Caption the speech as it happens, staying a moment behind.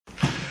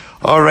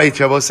All right,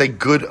 Rabbi, say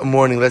good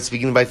morning. Let's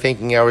begin by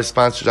thanking our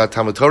sponsors, our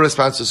Talmud Torah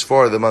sponsors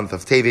for the month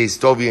of Teves,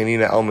 Dovi and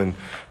Nina Elman,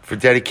 for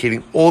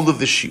dedicating all of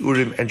the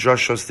Shiurim and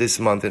Drashos this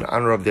month in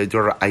honor of their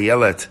daughter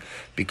Ayelet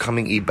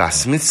becoming a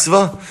Bas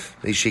Mitzvah.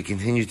 They should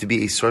continue to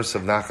be a source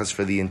of nachas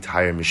for the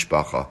entire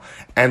Mishpacha.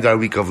 And our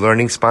week of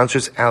learning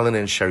sponsors, Alan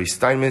and Sherry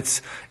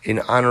Steinmetz, in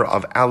honor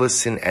of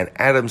Allison and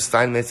Adam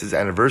Steinmetz's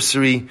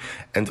anniversary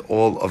and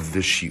all of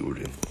the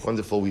Shiurim.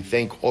 Wonderful. We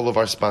thank all of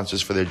our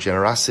sponsors for their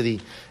generosity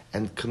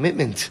and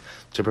commitment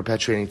to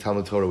perpetuating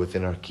Talmud Torah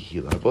within our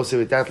Kehillah. Also,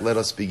 with that, let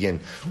us begin.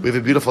 We have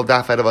a beautiful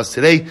daf ahead of us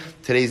today.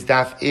 Today's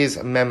daf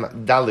is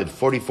Mem Dalid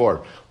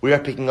 44. We are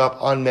picking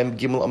up on Mem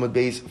Gimel Amud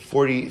Beis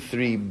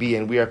 43b,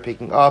 and we are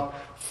picking up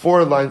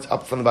 4 lines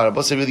up from the bottom.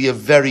 Also, really a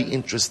very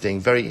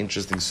interesting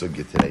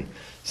sugya today.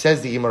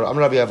 Says the Gemara, Am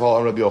Rabbi Avo,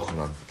 Am Rabbi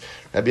Yochanan.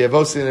 Rabbi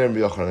Avo said Rabbi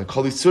Yochanan,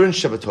 Kol Yisurin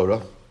Shabbat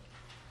Torah,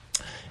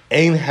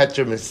 Ein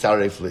Heter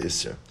Mitzaref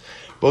LeIsser.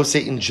 Both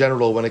say in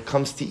general, when it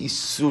comes to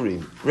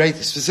Isurim, right?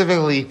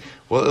 Specifically,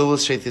 we'll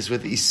illustrate this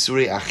with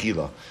Isuri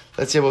Achila.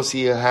 Let's say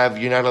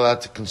you're not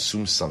allowed to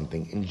consume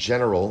something. In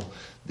general,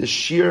 the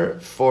shear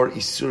for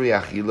Isuri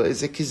Achila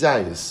is a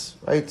kizayis,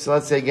 right? So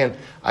let's say again,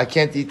 I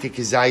can't eat the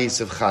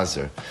kizayis of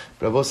Chazer.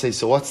 But I will say,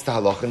 so what's the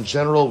halach? In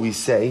general, we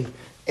say,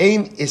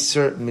 Ein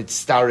Isur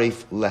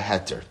Mitzaref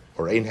Leheter,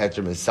 or Ein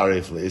Heter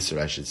Mitzaref LeIsur,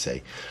 I should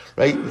say,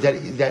 right?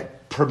 That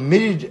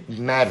permitted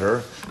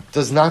matter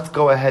does not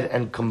go ahead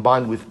and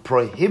combine with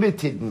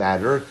prohibited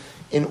matter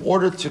in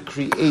order to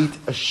create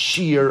a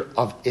shear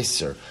of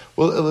Isser.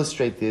 We'll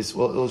illustrate this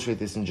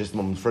in just a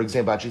moment. For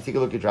example, actually take a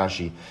look at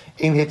Rashi.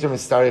 In Heter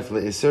Mistaref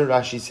LeIsser,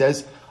 Rashi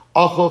says,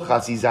 Achol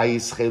Chatzi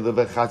Zayis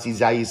Chelev Chatzi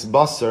Zayis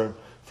Basar.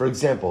 For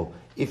example,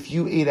 if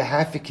you ate a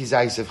half a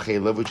kizayis of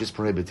chelev, which is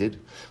prohibited,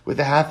 with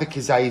a half a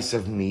kizayis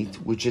of meat,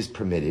 which is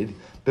permitted,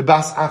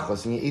 bebas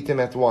achos, and you ate them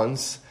at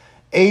once,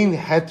 Ein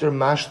heter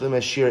mashlim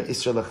ashir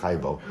isra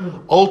lechaybo.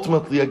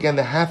 Ultimately, again,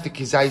 the half a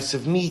kizayis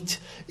of meat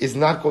is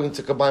not going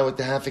to combine with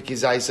the half a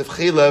kizayis of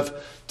chelev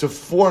to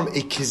form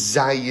a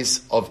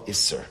kizayis of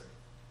isser.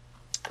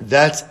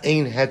 That's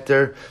ein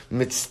heter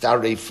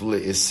mitztaref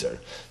leisser.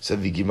 So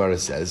the Gemara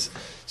says,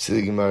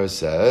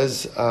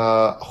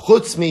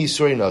 chutz me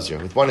yisuri nazir,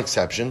 with one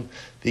exception.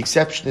 The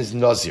exception is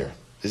nazir.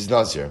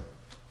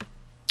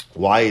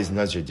 Why is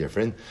Nazir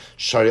different?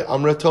 Shari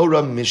Amra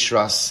Torah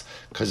Mishras.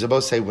 Because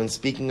about say when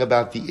speaking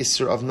about the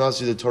Isser of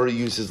Nazir, the Torah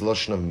uses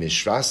Lashon of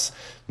Mishras.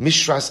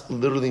 Mishras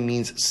literally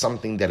means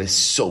something that is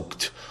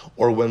soaked,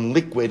 or when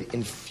liquid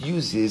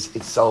infuses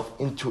itself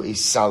into a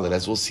solid,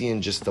 as we'll see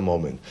in just a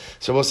moment.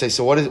 So we'll say,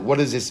 so what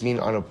does this mean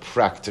on a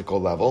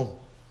practical level?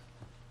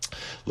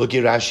 Look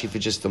at Rashi for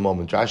just a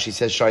moment. Rashi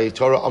says, Shari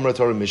Torah Amra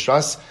Torah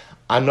Mishras.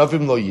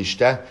 Anavim lo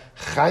yishta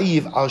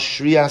chayiv al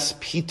shrias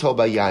pito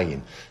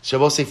bayayin. So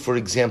I will say, for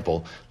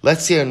example,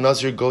 let's say a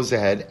nazir goes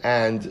ahead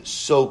and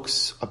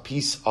soaks a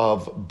piece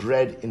of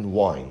bread in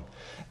wine,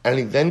 and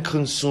he then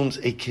consumes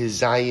a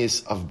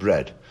kizayis of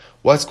bread.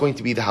 What's going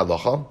to be the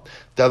halacha?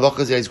 The halacha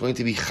is that he's going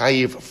to be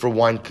chayiv for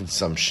wine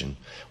consumption.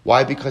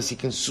 Why? Because he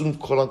consumed,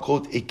 quote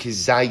unquote, a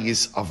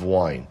kizayis of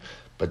wine.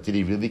 But did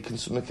he really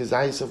consume a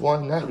kizayis of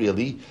wine? Not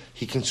really.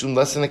 He consumed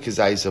less than a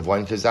kizayis of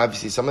wine, because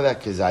obviously some of that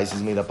kizayis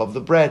is made up of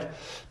the bread.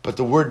 But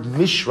the word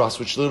mishras,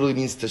 which literally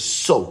means to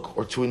soak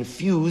or to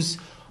infuse,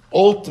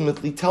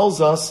 ultimately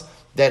tells us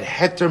that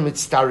heter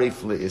mitztaref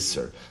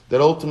leisser. That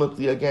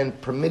ultimately, again,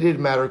 permitted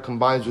matter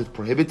combines with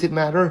prohibited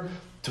matter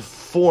to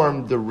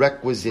form the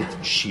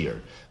requisite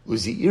shear.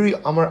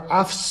 Uziiri amar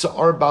af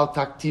sa'ar bal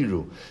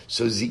taktiru.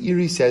 So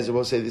Ziiri says, I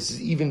will say this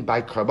is even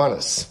by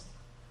karbanas.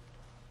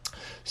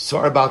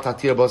 So about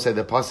Tatir Bo said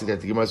the pasuk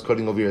that the Gemara is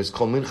quoting over here is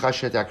Kol mincha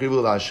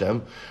shetakrivu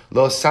laHashem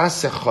lo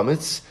sas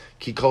sechomitz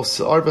ki kol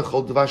se'ar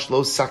v'chol dvash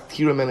lo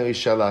saktira menu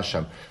yishel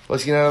laHashem.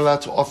 But you're not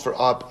allowed to offer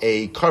up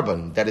a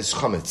carbon that is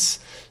chometz.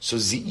 So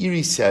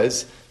Zeiri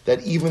says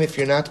that even if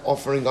you're not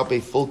offering up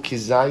a full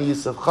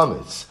kizayis of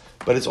chometz,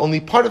 but it's only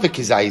part of a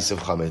kizayis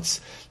of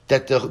chometz,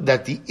 that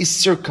the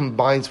isser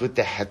combines with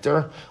the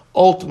heter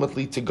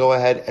ultimately to go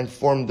ahead and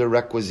form the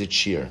requisite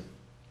shear.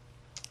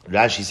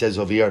 Rashi says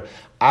over here,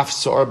 Af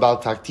so'ar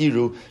bal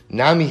taktiru,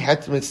 nami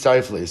heter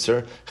mitzaref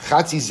leisser,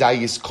 chatzi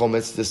zayis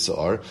kometz de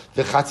so'ar,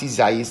 v'chatzi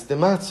zayis de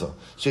matzah.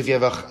 So if you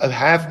have a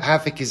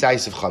half a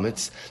kizayis of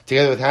chometz,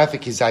 together with half a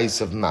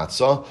kizayis of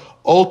matzah,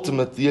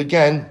 ultimately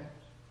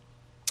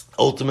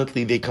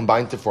they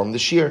combine to form the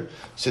shear.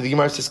 So the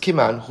Gemara says,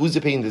 Kiman, whose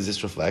opinion does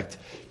this reflect?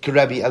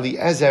 Rabbi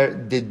Eliezer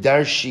de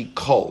darshi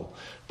kol.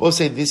 Both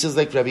say this is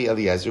like Rabbi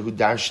Eliezer who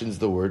darshins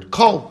the word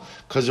kol.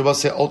 Because Rabbi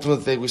say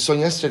ultimately, we saw in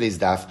yesterday's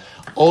daf,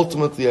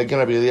 ultimately again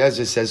Rabbi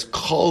Eliezer says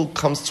kol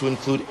comes to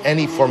include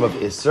any form of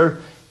isser,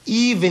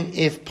 even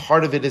if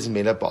part of it is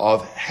made up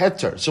of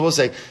heter. So we'll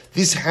say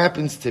this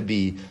happens to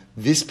be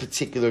this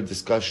particular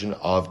discussion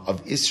of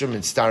isser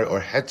mitztar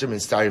or heter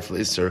mitztar for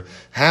isser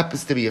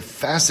happens to be a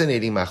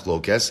fascinating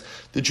machlokes.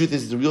 The truth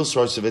is the real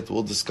source of it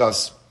we'll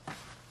discuss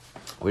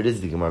Where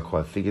does the Gemara call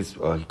it? I think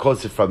he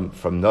quotes it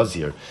from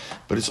Nazir,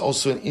 but it's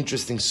also an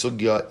interesting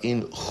sugya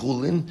in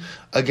Chulin.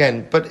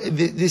 Again, but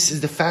this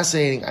is the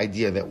fascinating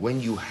idea that when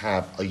you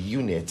have a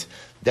unit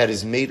that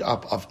is made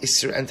up of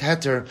Isser and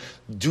Heter,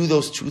 do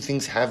those two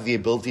things have the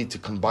ability to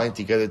combine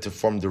together to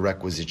form the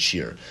requisite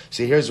shear?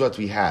 So here's what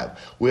we have.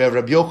 We have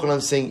Rabbi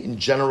Yochanan saying, in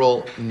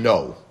general,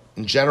 no.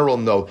 In general,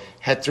 no.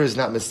 Heter is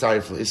not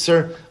Mistari for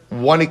Isser.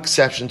 One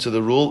exception to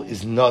the rule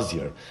is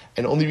Nazir.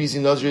 And the only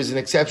reason Nazir is an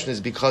exception is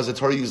because the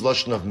Torah uses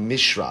Lashon of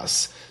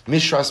Mishras.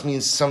 Mishras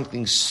means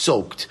something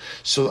soaked.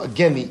 So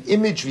again, the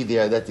imagery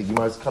there that the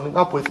Gemara is coming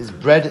up with is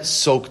bread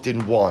soaked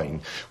in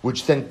wine,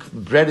 which then,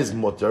 bread is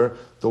mutter,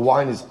 the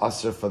wine is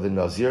aser for the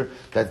Nazir,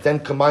 that then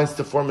combines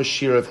to form a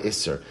shear of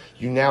Isser.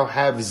 You now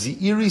have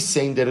Zeiri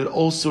saying that it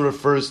also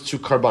refers to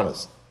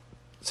karbanos.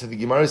 So the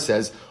Gemara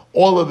says,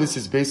 all of this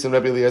is based on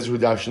Rabbi Eliezer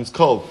Hudashin's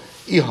kol.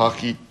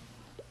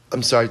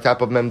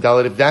 Top of Mem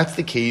Dalet. If that's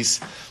the case,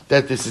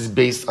 that this is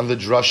based on the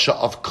drasha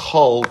of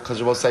kol,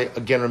 because we'll say,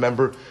 again,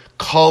 remember,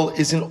 kol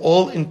is an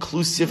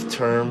all-inclusive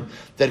term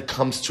that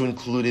comes to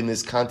include in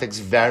this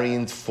context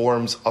variant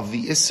forms of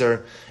the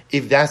Isser.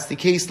 If that's the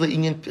case,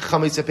 le'inyan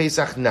chametz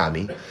Pesach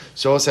nami.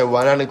 So I'll say,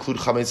 why not include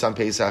chametz on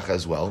Pesach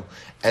as well?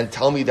 And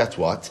tell me that's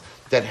what?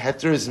 That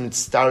heter is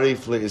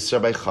mitzaref le'isser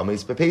by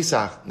chametz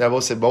bePesach. Now I will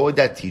say, what would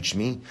that teach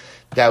me?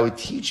 That would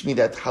teach me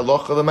that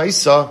halacha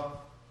l'maisa,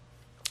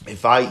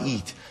 if I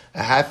eat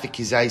a half a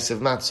kizayis of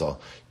matzah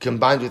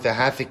combined with a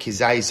half a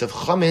kizayis of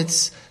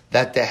chametz,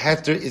 that the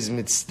heter is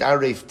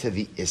mitzaref to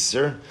the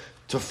isser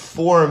to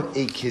form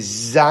a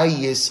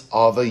kizayis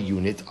of a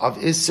unit of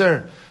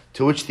isser.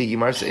 To which the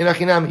Gemara says,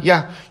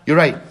 yeah, you're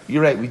right.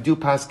 We do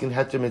paskin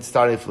heter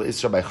mitzaref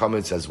le'isser by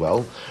chametz as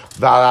well.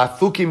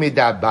 V'alafuki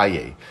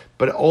medabaye.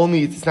 But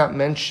only it's not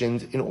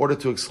mentioned in order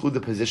to exclude the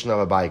position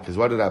of Abaye. Because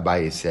what did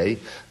Abaye say?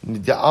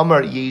 The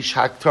Amar Yesh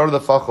Haktar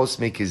Lefachos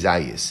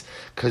Mekizayis.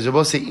 Because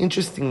we'll say,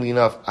 interestingly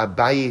enough,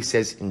 Abaye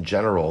says in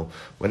general,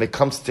 when it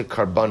comes to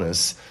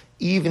karbanos,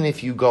 even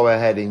if you go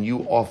ahead and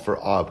you offer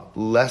up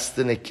less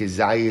than a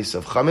kizayis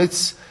of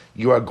chametz,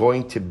 you are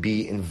going to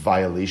be in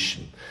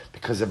violation.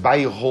 Because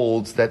Abaye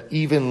holds that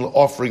even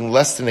offering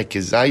less than a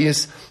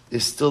kizayis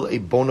is still a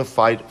bona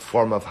fide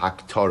form of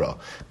haktara.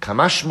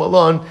 Kamash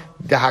malon,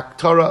 the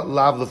haktara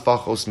lav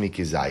lefachos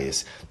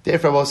mikizayis.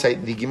 Therefore, I will say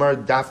the Gemara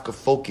Dafka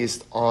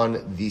focused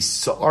on the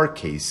Sa'ar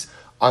case,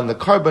 on the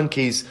carbon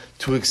case,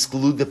 to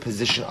exclude the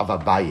position of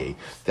Abaye.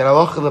 That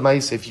halacha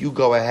l'maisa, if you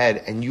go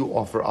ahead and you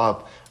offer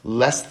up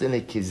less than a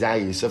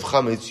kizayis of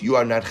chametz, you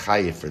are not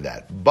chayiv for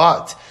that.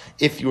 But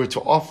if you were to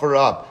offer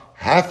up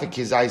half a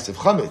kizayis of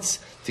chametz,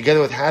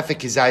 together with half a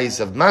kizayis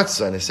of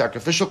matzah in a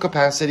sacrificial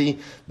capacity,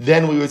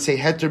 then we would say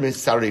heter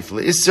mitzaref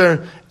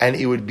le'isser, and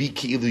it would be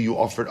ki'ilu you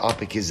offered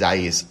up a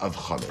kizayis of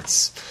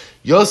chametz.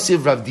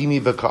 Yosef Rav Dimi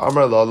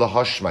v'ka'amar la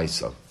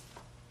lahashmaisa.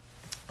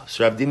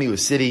 So Rav Dimi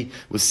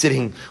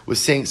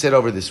said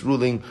over this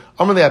ruling,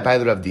 Amar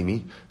le'abayla Rav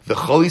Dimi,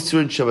 v'chol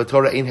yisur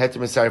shavatorah ein heter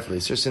mitzaref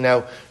le'isser. So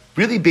now,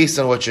 really based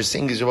on what you're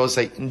saying, is you're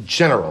supposed to say, in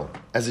general,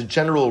 as a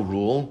general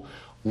rule,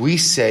 we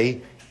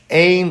say,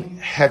 ein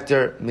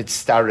heter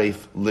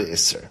mitzaref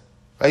le'isser.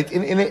 Right?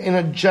 In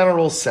a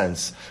general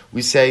sense,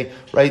 we say,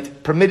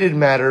 right, permitted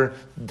matter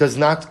does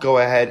not go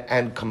ahead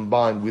and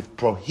combine with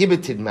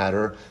prohibited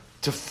matter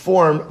to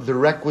form the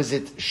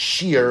requisite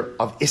shear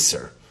of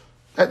isser.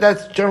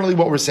 That's generally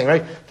what we're saying,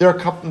 right? There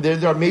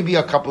are maybe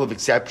a couple of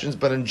exceptions,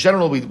 but in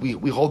general,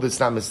 we hold it's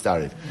not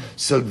mitzaref.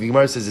 So the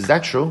Gemara says, is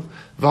that true?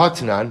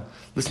 V'hatanan,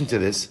 listen to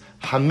this.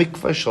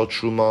 Hamikva shel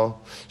truma.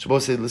 So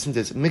both say, listen to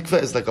this.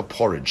 Mikvah is like a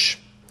porridge.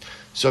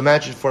 So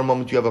imagine for a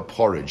moment you have a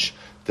porridge.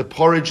 The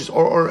porridge is,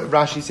 or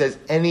Rashi says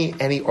any,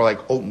 or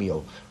like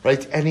oatmeal,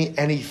 right?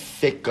 Any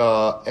thick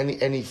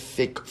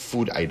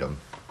food item.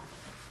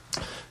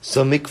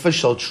 So mikvah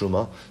shel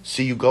truma.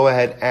 So you go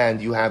ahead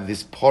and you have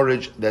this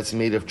porridge that's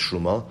made of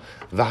truma.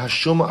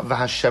 V'hashuma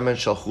v'hashemen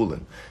shel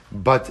chulin.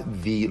 But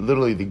the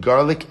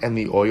garlic and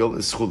the oil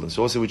is chulin.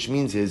 So also, which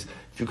means is,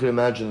 if you could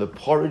imagine, the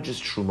porridge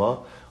is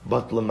truma,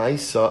 but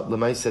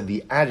lemaisa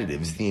the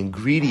additives, the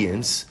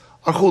ingredients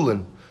are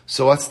chulin.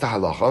 So what's the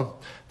halacha?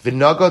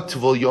 V'naga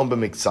tvul yom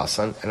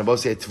b'miksasan, and above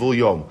say tvul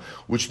yom,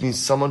 which means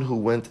someone who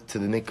went to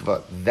the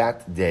mikvah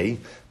that day,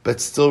 but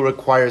still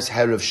requires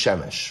herav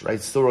shemesh, right?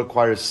 Still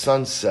requires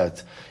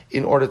sunset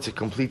in order to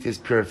complete his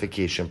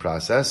purification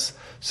process.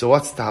 So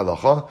what's the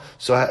halacha?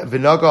 So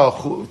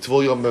v'naga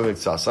tvul yom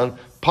b'miksasan,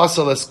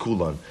 pasal es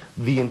kulan.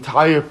 The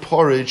entire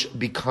porridge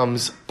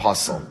becomes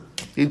pasal.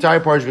 The entire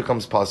porridge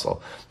becomes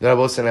pasal. Then I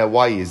will say, now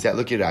why is that?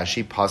 Look at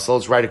Rashi. Pasal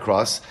is right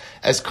across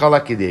as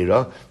kala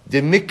kedera.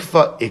 The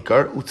mikvah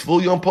ikar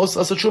utvul yom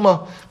pasal as a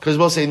truma. Because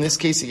we'll say in this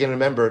case again,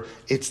 remember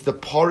it's the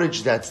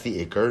porridge that's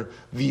the ikar.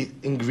 The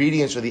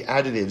ingredients or the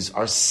additives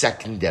are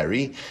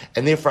secondary,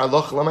 and therefore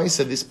Allah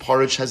Lamaisa, this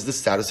porridge has the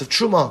status of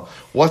truma.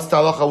 What's the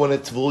halacha when a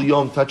tvul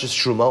yom touches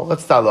truma?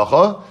 What's the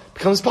halacha?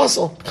 Becomes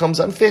pasal, becomes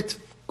unfit.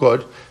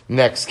 Good.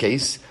 Next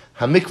case.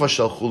 Hamikva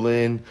shel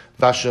chulin,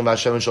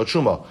 vashem shel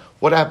truma.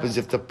 What happens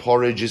if the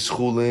porridge is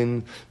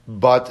chulin,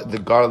 but the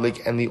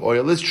garlic and the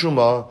oil is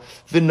truma?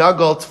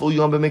 V'nagal tful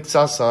yom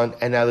b'miksasan,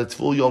 and now the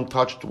tful yom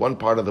touched one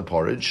part of the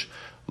porridge.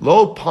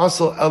 Lo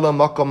pasel ela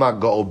makom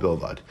haga'o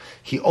bilvad.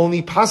 He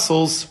only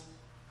pasels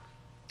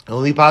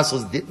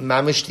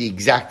mamish the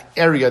exact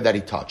area that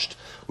he touched.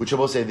 Which I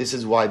will say, this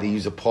is why they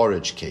use a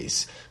porridge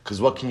case.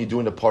 Because what can you do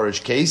in a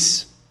porridge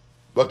case?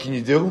 What can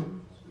you do?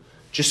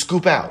 Just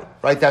scoop out,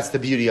 right? That's the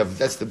beauty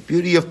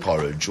of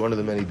porridge. One of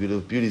the many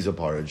beauties of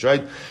porridge,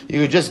 right?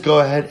 You could just go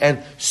ahead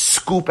and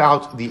scoop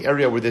out the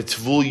area where the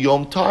tvul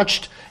yom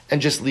touched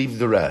and just leave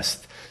the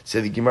rest. So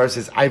the Gemara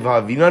says,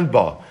 Aiva vinan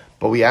ba.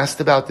 But we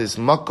asked about this.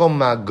 Makom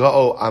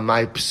magao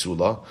amai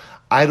psula.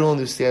 I don't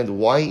understand,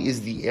 why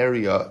is the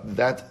area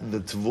that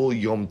the tvul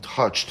yom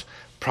touched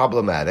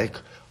problematic?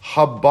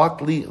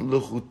 Habatli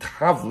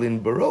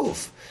luchutavlin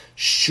barov.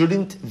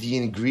 Shouldn't the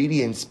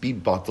ingredients be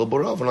batal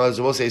barov? And I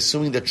will say,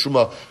 assuming that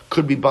truma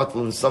could be batal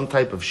in some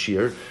type of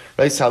shear,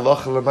 right?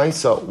 Salacha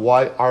lemaisa.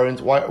 Why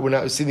we're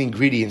not seeing the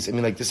ingredients? I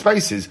mean, like the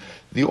spices,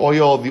 the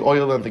oil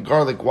and the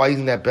garlic. Why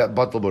isn't that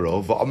batal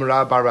barov?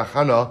 V'amra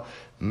barachana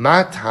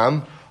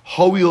matam.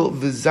 Hoil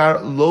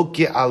v'zar loke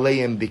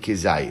aleim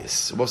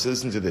b'kezayis. Well, so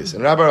listen to this.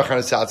 And Rabbi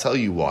Rachana said, I'll tell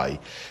you why.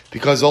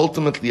 Because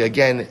ultimately,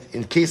 again,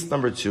 in case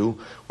number 2,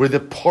 where the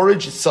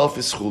porridge itself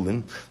is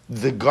chulin,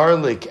 the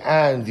garlic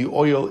and the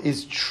oil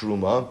is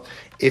truma,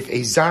 if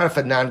a zaref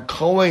and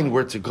non-kohen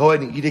were to go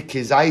ahead and eat a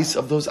kezayis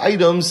of those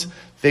items,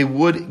 they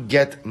would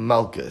get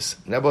malchus.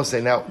 Now, we'll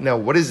say, now,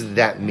 what does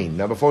that mean?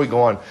 Now, before we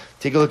go on,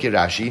 take a look at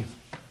Rashi.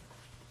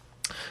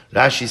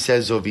 Rashi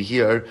says over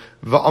here,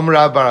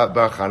 "Va'amra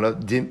barachana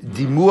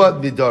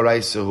dimua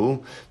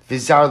b'daraisahu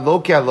v'zar lo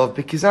ke'alav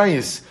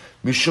b'kizayis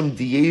mishum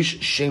diyesh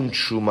shem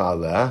truma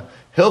ala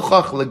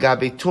hilchach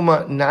legabe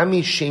tuma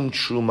nami shem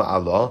truma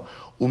ala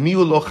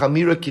umiu lo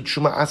chamira ki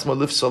truma asma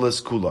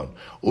lifsolas kulon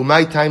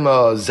umay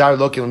taima zar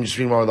lo ke'lam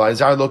yishrin marla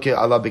zar lo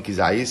ke'ala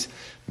b'kizayis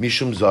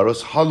mishum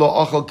zaros halo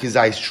achal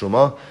kizayis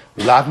truma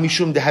lav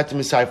mishum dehet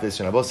misayif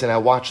listen." I will say, now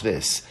watch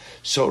this.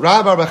 So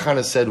Rabbi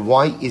Bachana said,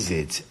 why is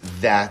it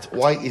that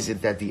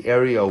the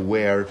area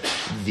where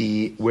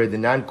the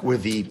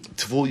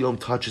tvul yom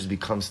touches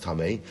becomes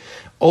tamei?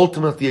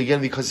 Ultimately,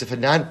 again, because if a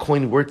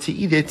non-kohen were to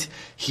eat it,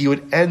 he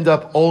would end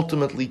up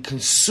ultimately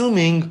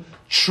consuming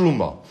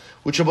truma,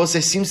 which Rabbi say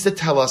seems to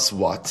tell us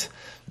what?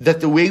 That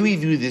the way we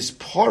view this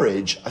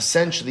porridge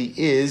essentially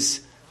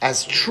is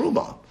as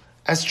truma.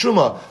 As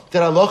truma,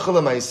 that halacha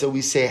l'maisa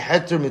we say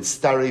heter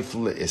mitztaref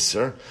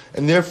le'isser,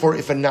 and therefore,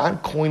 if a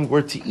non-kohen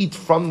were to eat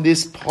from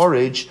this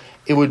porridge,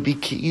 it would be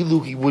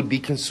ki'ilu, he would be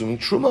consuming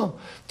truma.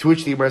 To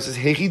which the Gemara says,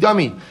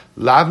 Hechidami,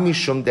 lav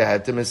mishum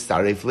deheter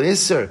mitztaref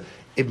le'isser.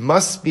 It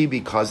must be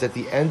because at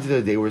the end of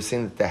the day, we're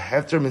saying that the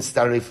heter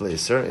mitztaref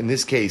le'isser, in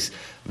this case,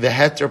 the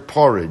heter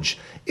porridge,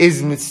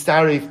 is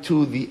mitztaref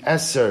to the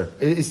esser,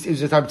 is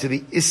to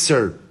the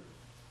isser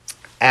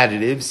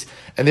additives,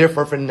 and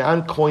therefore if a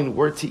non-kohen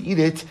were to eat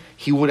it,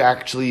 he would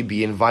actually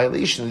be in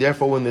violation.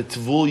 Therefore, when the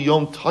tvul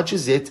yom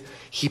touches it,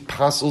 he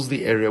passes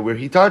the area where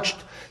he touched.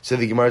 So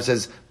the Gemara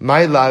says,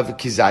 "My lav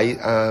kizai."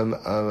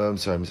 I'm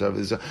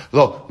sorry.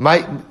 Lo,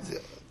 my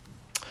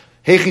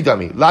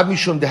hechidami lav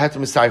mishum deheter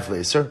mitzaref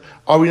le'isser.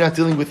 Are we not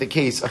dealing with the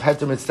case of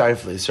heter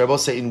mitzaref le'isser? I will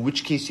say, in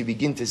which case you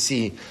begin to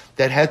see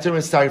that heter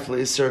mitzaref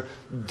le'isser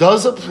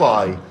does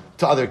apply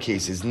to other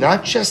cases,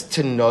 not just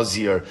to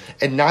nazir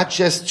and not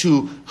just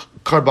to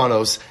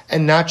karbanos,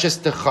 and not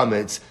just the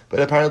chametz, but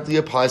apparently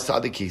applies to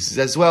other cases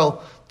as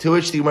well. To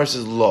which the Gemara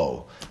says,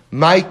 "Lo,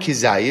 my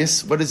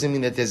kizayis." What does it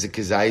mean that there's a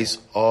kizayis?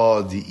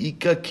 Oh, the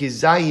ika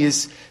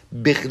kizayis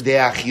bichdei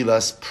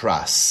achilas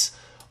pras.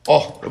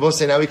 Oh, Rabbi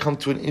say, now we come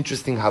to an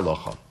interesting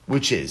halacha,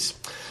 which is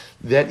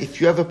that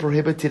if you have a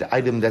prohibited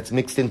item that's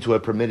mixed into a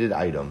permitted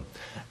item,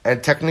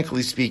 and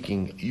technically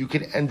speaking, you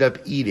could end up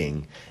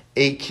eating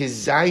a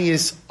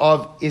kizayis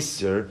of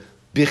isser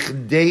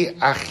bichdei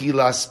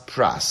achilas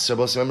pras. So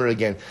remember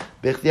again,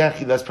 bichdei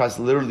achilas pras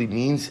literally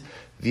means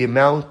the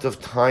amount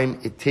of time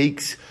it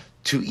takes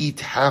to eat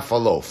half a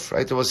loaf.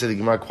 Right? So the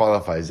Gemara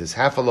qualifies this.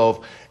 Half a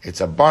loaf,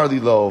 it's a barley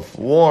loaf,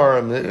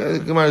 warm.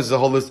 The Gemara is a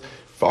whole list.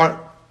 For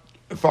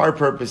our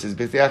purposes,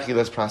 bichdei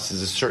achilas pras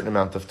is a certain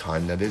amount of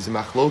time. Now there's a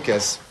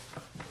machlokes.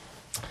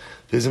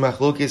 There's a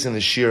machlokes in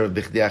the shir of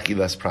bichdei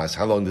achilas pras.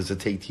 How long does it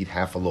take to eat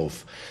half a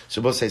loaf?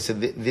 So both say,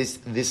 this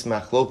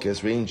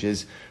machlokes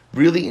ranges.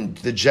 Really, in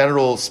the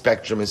general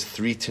spectrum is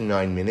 3 to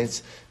 9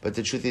 minutes, but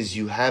the truth is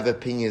you have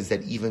opinions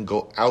that even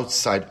go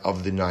outside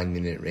of the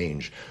 9-minute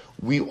range.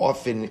 We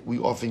often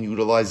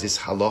utilize this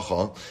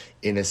halacha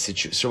in a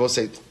situation. So we'll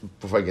say,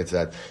 before I get to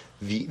that,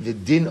 the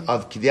din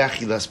of kidei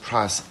achilas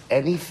pras,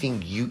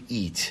 anything you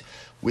eat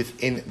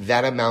within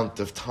that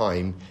amount of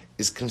time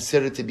is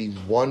considered to be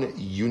one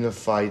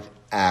unified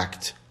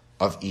act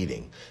of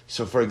eating.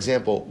 So for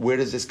example, where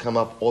does this come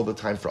up all the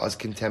time for us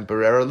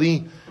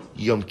contemporarily?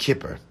 Yom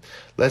Kippur.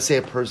 Let's say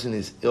a person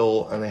is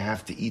ill and they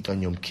have to eat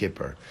on Yom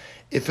Kippur.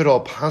 If at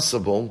all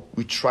possible,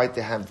 we try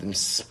to have them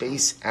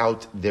space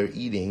out their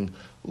eating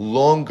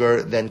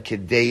longer than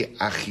kedei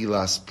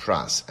achilas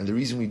pras. And the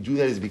reason we do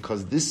that is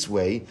because this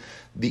way,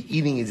 the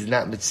eating is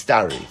not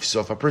mitzdarif. So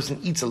if a person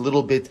eats a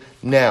little bit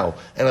now,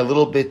 and a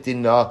little bit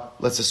in,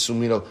 let's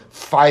assume,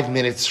 5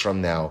 minutes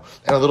from now,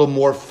 and a little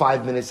more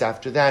 5 minutes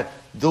after that,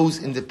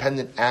 those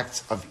independent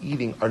acts of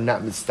eating are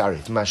not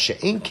mitzdarif.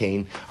 Masha'in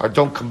kain, or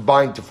don't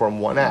combine to form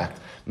one act.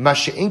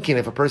 Masha'in kain,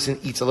 if a person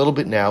eats a little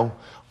bit now,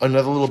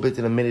 another little bit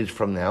in a minute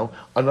from now,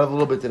 another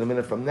little bit in a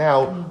minute from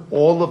now,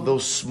 all of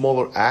those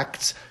smaller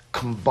acts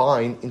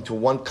combine into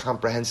one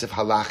comprehensive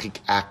halachic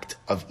act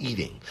of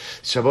eating.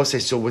 Shabbos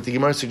says, so what the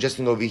Gemara is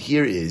suggesting over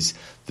here is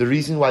the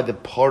reason why the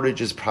porridge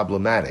is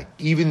problematic,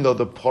 even though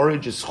the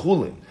porridge is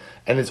chulin,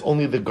 and it's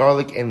only the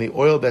garlic and the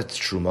oil that's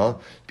truma,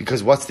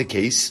 because what's the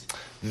case?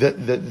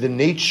 The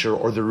nature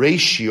or the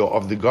ratio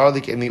of the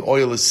garlic and the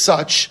oil is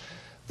such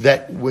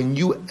that when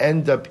you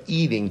end up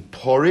eating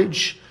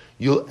porridge,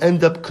 you'll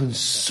end up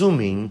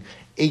consuming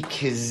a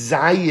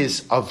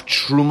kezayis of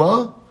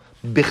truma,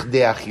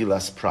 bichdei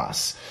achilas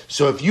pras.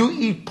 So if you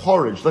eat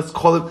porridge,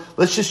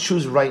 let's just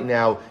choose right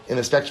now in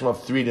the spectrum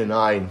of 3 to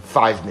 9,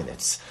 5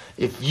 minutes.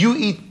 If you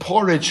eat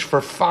porridge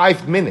for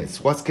 5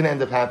 minutes, what's going to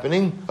end up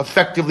happening?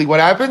 Effectively, what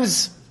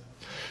happens?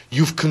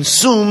 You've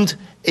consumed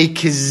a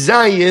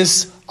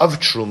kezayis of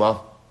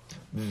truma.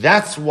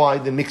 That's why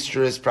the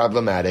mixture is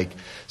problematic.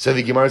 So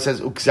the Gemara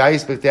says,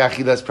 ukzayis bichdei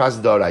achilas pras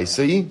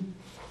d'oraisa.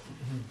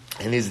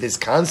 And is this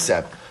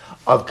concept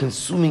of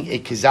consuming a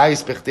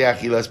kezayis bichdei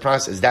achilas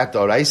pras, is that the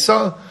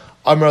oraisa?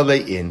 Amar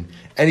le'in.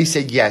 And he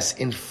said, yes,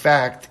 in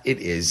fact it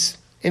is.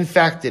 In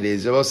fact it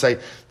is. I will say,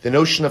 the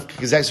notion of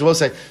kezayis, so we'll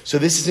say, so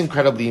this is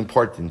incredibly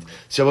important.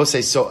 So we'll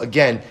say, so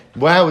again,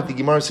 what the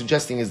Gemara is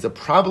suggesting is the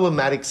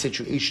problematic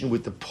situation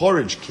with the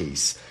porridge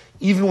case,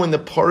 even when the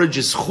porridge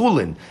is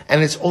chulin,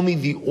 and it's only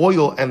the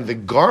oil and the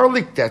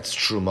garlic that's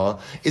truma,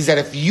 is that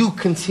if you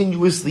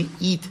continuously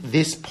eat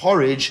this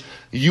porridge,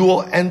 you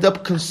will end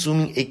up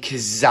consuming a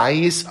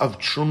kezayis of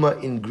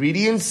truma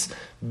ingredients,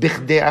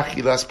 bichdei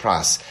achilas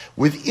pras,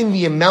 within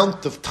the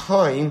amount of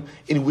time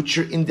in which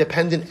your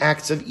independent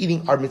acts of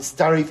eating are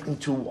mitzdarif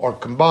into, or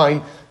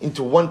combined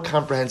into one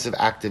comprehensive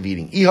act of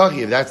eating.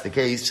 If that's the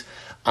case,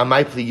 if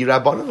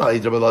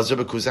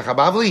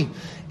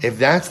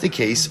that's the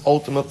case,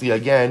 ultimately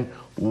again,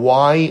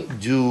 why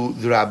do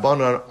the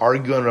Rabbanan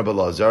argue on Rabbi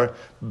Lazar?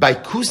 By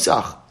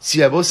kusach.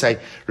 See, I will say,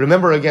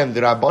 remember again,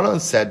 the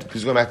Rabbanan said,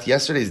 because going back to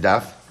yesterday's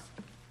daf,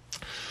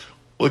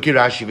 look at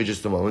Rashi for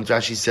just a moment.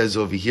 Rashi says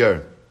over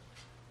here,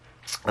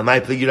 Amai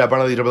pligi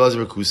Rabbanan li Rabbi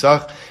Lazar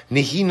kusach,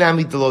 nehi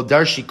nami delo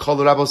darshi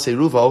kol Rabbi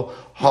Seruvo,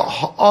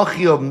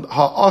 ha'achil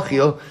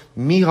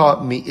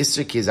miha mi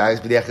isra kezayis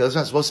b'dei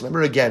achilas pras.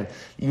 Remember again,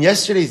 in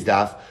yesterday's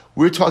daf,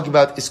 we're talking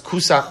about is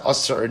kusach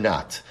asr or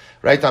not,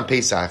 right, on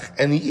Pesach.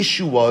 And the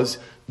issue was,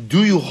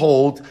 do you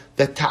hold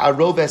that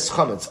ta'aroves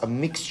chametz, a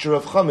mixture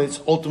of chametz,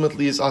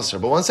 ultimately is asr?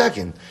 But one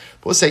second.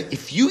 We'll say,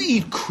 if you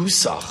eat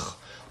kusach,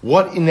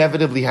 what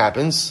inevitably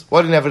happens?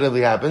 What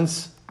inevitably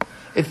happens?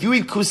 If you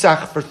eat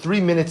kusach for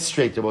 3 minutes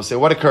straight, we'll say,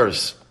 what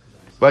occurs?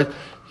 Right?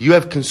 You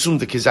have consumed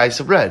the kizayis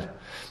of bread.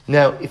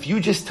 Now, if you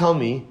just tell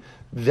me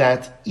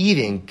that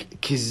eating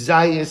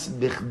kizayis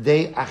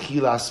bichdei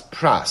achilas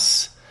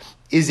pras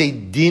is a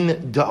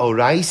din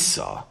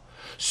da'oraisa,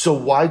 so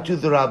why do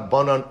the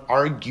Rabbanan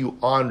argue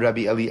on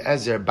Rabbi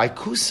Eliezer by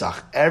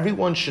kusach?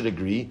 Everyone should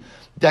agree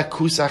that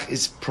kusach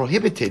is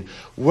prohibited.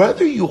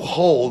 Whether you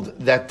hold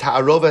that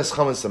ta'aroves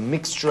chametz, a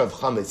mixture of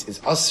chametz, is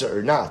asr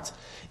or not,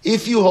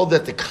 if you hold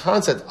that the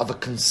concept of a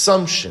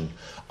consumption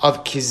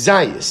of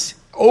kizayis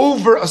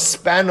over a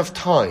span of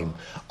time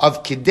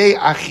of kedei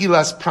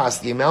achilas pras,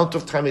 the amount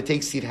of time it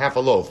takes to eat half a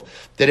loaf,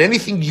 that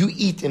anything you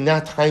eat in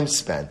that time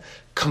span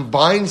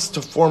combines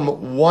to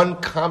form one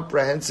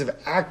comprehensive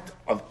act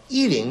of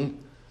eating,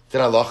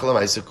 then halacha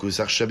l'maisa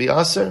kusach shabi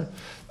aser.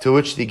 To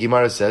which the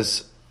Gemara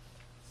says,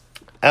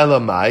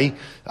 Elamai,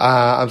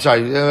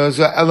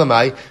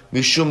 Elamai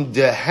mishum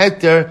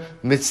deheter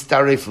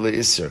mitztarif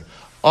le'isr.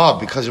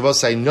 Because you will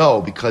say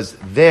no, because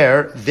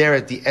there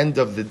at the end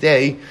of the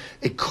day,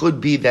 it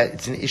could be that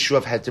it's an issue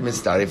of heter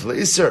mitzdarif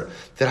le'isr.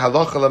 That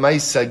halacha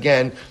l'maisa,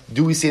 again,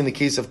 do we say in the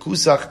case of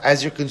kusach,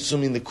 as you're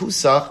consuming the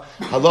kusach,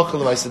 halacha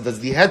l'maisa, does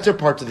the heter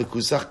part of the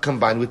kusach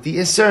combine with the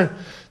isr?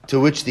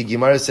 To which the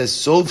Gemara says,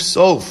 sof.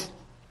 Still,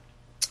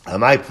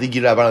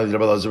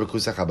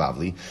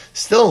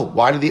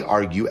 why do they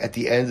argue at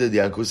the end of the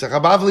kusach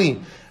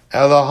habavli?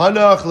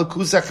 Elahanach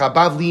l'kusach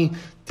habavli.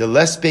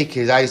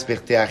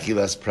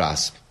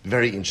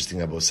 Very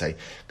interesting, I will say.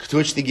 To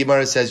which the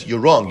Gemara says, you're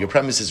wrong, your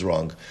premise is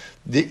wrong.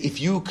 If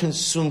you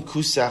consume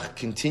kusach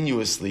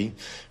continuously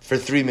for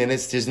 3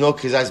 minutes, there's no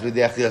kezayis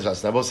b'dei achilas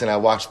pras. Now, both, and I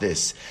watch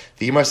this.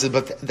 The Gemara says,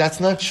 but that's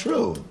not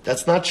true.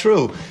 That's not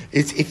true.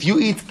 It's if you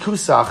eat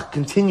kusach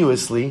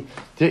continuously,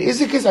 there is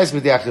a kezayis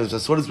b'dei achilas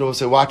pras. What does Rabbi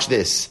say? Watch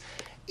this.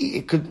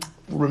 It could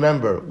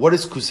remember what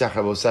is kusach.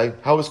 Rabbi say,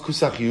 how was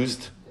kusach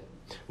used?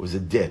 It was a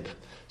dip.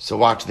 So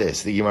watch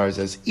this. The Gemara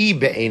says, "I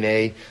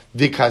be'enei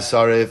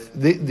v'kasharif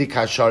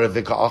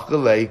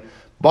v'ka'achalei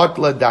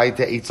batla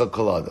daita eitzel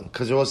koladam."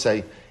 Because they will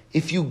say,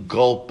 if you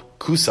gulp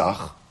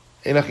kusach,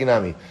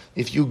 Enachinami.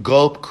 If you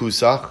gulp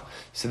kusach,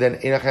 so then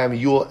enachinami,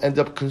 you will end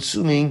up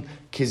consuming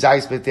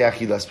kizayis b'tei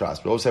achilas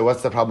pras. We'll say,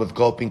 what's the problem with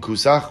gulping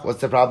kusach?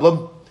 What's the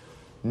problem?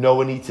 No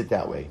one eats it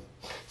that way.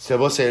 So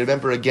we'll say,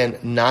 remember again,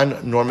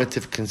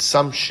 non-normative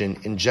consumption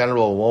in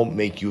general won't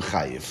make you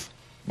chayiv.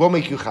 Won't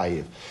make you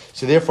chayiv.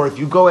 So therefore, if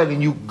you go ahead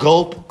and you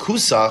gulp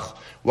kusach,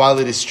 while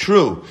it is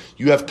true,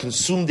 you have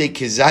consumed a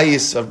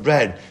kizayis of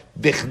bread,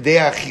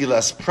 b'chdei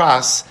achilas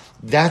pras,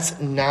 that's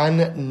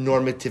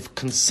non-normative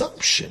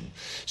consumption.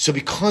 So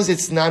because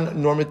it's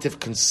non-normative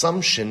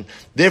consumption,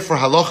 therefore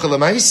halacha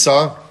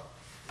l'maisa,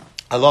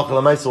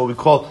 what we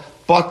call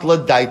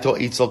batla daito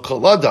itzel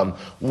koladam.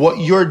 What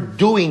you're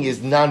doing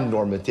is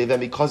non-normative, and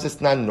because it's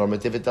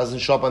non-normative, it doesn't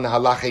show up on the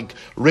halachic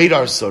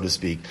radar, so to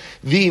speak.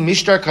 The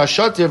mishtar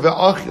kashatir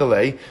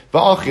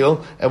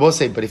ve'achil, and we'll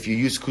say, but if you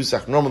use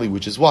kusach normally,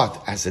 which is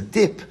what? As a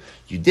dip.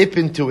 You dip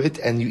into it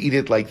and you eat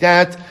it like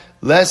that.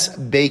 Less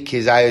bake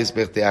kizayis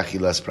b'chtei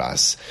achilas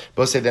pras.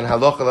 We'll say then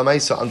halacha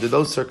l'maisa, under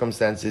those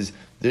circumstances,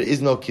 there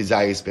is no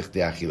kizayis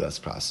b'chtei achilas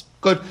pras.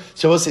 Good.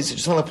 So we'll say, so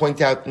just want to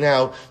point out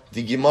now,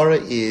 the Gemara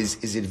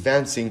is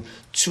advancing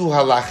two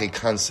halachic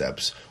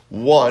concepts.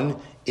 One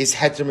is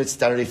heter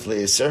mitzdarif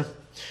le'iser,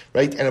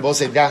 right? And I will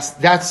say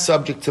that's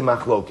subject to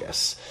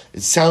machlokes.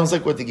 It sounds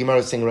like what the Gemara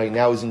is saying right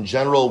now is in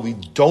general, we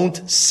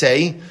don't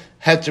say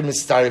heter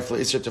mitzdarif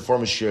le'iser to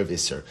form a shir of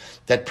iser.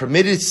 That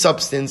permitted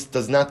substance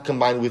does not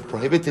combine with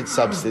prohibited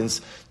substance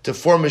to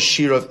form a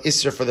shir of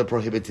iser for the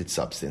prohibited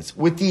substance,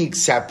 with the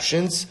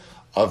exceptions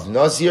of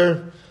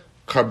nazir,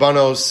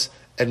 karbanos,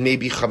 and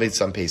maybe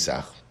chametz on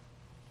Pesach.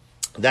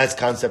 That's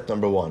concept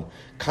number one.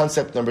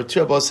 Concept number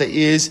two, Abba say,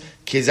 is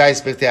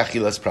kizayis b'chtei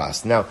achilas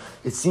pras. Now,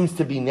 it seems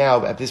to be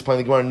now, at this point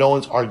in the Gemara, no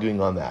one's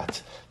arguing on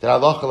that. That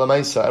halacha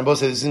l'maisa, and Abba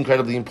say this is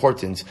incredibly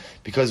important,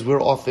 because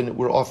we're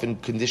often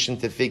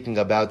conditioned to thinking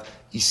about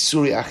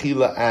isuri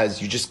achila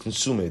as you just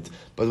consume it.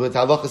 But what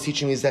halacha is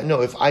teaching is that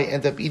no, if I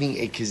end up eating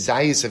a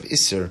kizayis of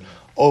iser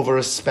over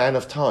a span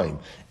of time,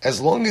 as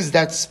long as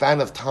that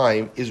span of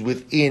time is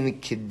within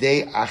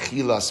kidei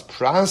achilas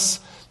pras,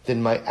 then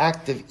my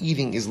act of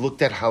eating is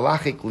looked at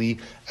halachically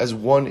as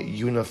one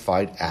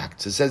unified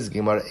act. So it says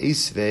Gemara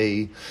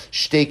Esvei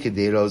Shtei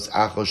Kederos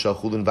Achal Shel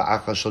Chulin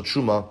VaAchal Shel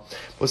Truma.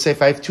 We'll say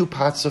if I have two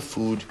pots of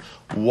food,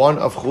 one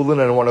of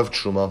Chulin and one of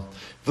Truma,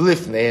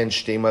 V'lifnei and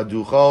Shtei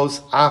Maduchos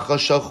Achal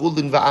Shel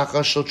Chulin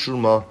VaAchal Shel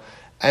Truma,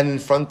 and in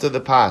front of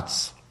the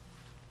pots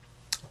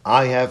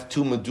I have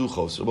two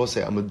maduchos. So we'll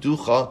say a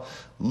maducha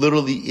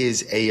literally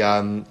is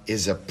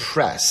a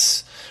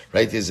press,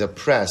 right? Is a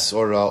press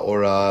or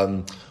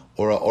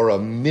a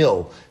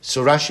mill.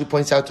 So Rashi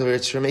points out to her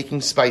it's for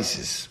making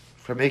spices.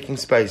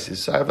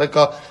 So I have like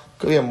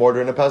could be a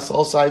mortar and a pestle.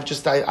 Also, I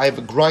have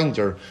a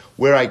grinder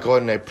where I go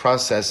and I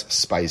process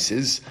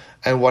spices.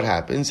 And what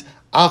happens?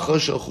 Achal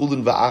shel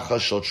chulin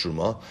va'achal shel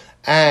truma.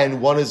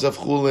 And one is of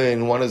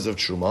chulin, one is of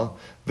truma.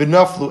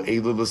 V'naflu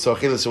eilu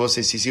l'sochel. So we'll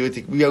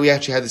say, we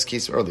actually had this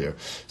case earlier.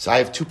 So I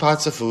have two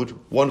pots of food,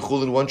 one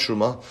chulin, one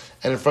truma,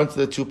 and in front of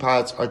the two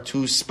pots are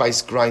two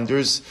spice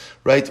grinders,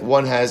 right?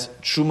 One has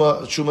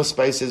truma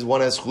spices,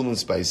 one has chulin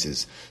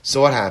spices. So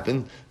what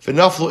happened?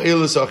 V'naflu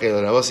eilu l'sochel.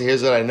 And I will say,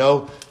 here's what I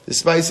know. The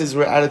spices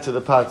were added to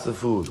the pots of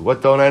food.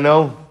 What don't I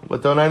know?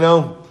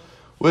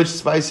 Which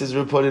spices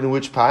were put in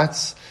which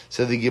pots?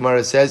 So the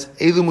Gemara says,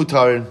 eilu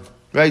mutarin.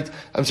 Right?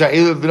 I'm sorry,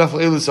 elu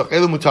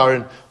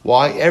mutarin.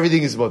 Why?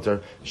 Everything is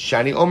mutar.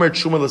 Shani omer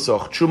truma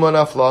l'soch. Truma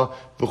nafla,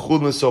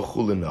 v'chulin l'soch,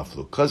 chulin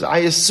naflu. Because I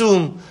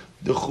assume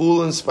the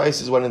chulin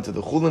spices went into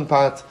the chulin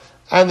pot,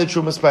 and the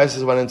truma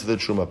spices went into the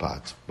truma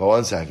pot. But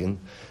one second.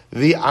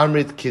 The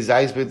amrit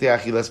kizayis b'tei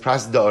achilas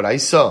pras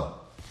da'oraisa.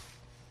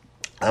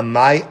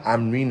 Amai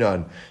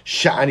amrinan.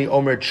 Shani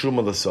omer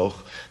truma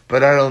l'soch.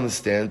 But I don't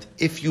understand.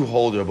 If you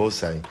hold, or both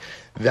saying,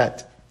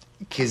 that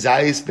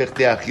kizayis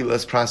b'tei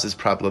achilas pras is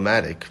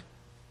problematic,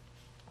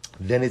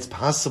 then it's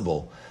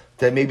possible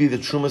that maybe the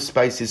truma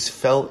spices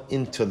fell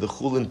into the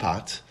chulin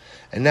pot,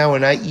 and now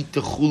when I eat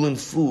the chulin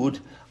food,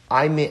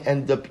 I may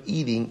end up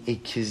eating a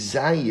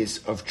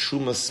kizayis of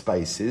truma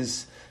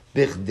spices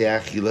b'chdei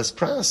achilas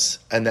pras,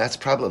 and that's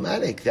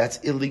problematic. That's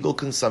illegal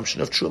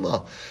consumption of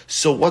truma.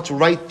 So what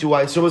right do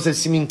I? So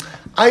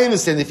I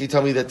understand if you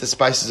tell me that the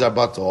spices are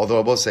batal, although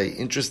I will say,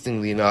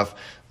 interestingly enough,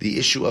 the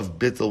issue of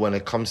bittul when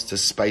it comes to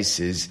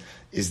spices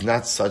is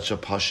not such a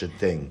pashut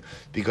thing,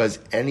 because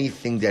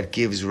anything that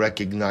gives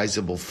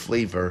recognizable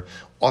flavor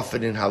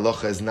often in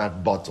halacha is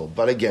not batal.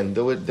 But again,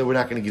 we're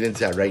not going to get into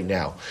that right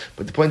now.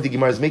 But the point the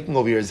Gemara is making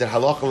over here is that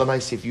halacha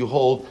l'maisa, if you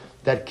hold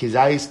that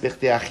kizayis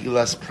b'chtei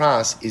achilas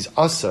pras is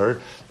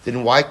asar,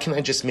 then why can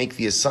I just make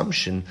the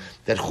assumption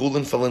that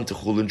chulin fell into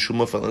chulin,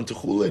 truma fell into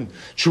chulin,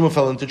 truma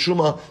fell into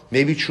truma,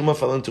 maybe truma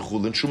fell into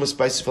chulin, truma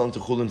spices fell into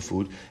chulin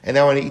food, and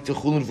now when I eat the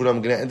chulin food,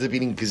 I'm going to end up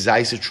eating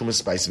kizayis of truma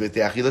spices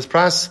b'chtei achilas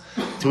pras?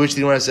 To which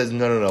the Gemara says,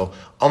 no.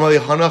 Amalei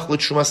hanach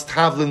l'trumas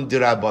tavlin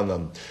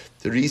dirabanan.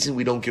 The reason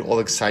we don't get all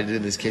excited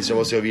in this case,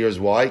 also over here, is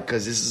why?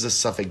 Because this is a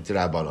suffix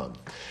dirabanan,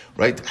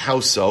 right? How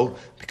so?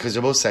 Because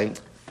they're both saying,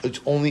 it's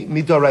only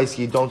midaraisa,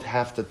 you don't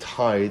have to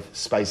tithe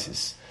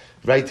spices.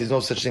 right? There's no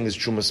such thing as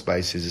truma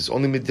spices. It's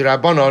only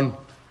midrabanan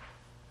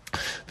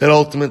that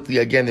ultimately,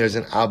 again, there's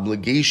an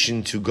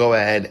obligation to go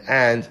ahead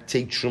and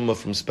take truma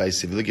from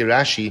spices. If you look at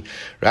Rashi,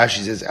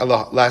 Rashi says,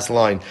 last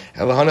line,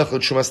 Elahanach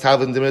l'trumas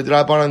tavlin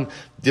d'midrabanan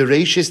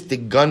dereshis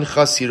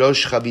degancha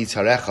sirosh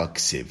chavitzarecha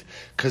ksiv.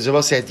 Because I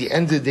will say, at the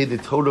end of the day, the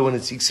Torah, when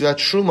it speaks about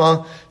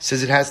truma,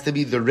 says it has to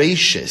be the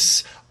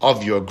rashis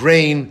of your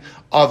grain,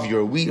 of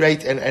your wheat,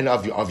 right, and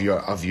of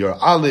your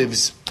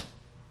olives,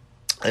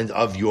 and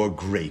of your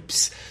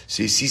grapes.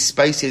 So you see,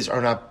 spices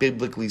are not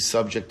biblically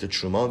subject to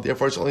truma,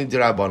 therefore it's only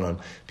derabanan.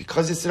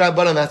 Because it's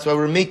derabanan, that's why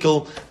we're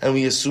mekel, and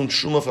we assume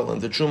truma fell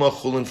into truma,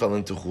 chulin fell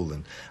into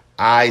chulin.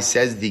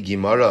 Says the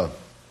Gemara,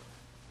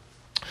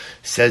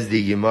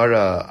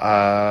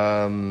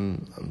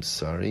 I'm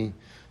sorry.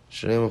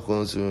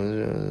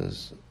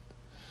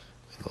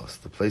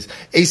 Lost the place.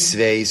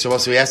 Esvei. So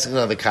also we asked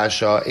another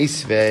kasha.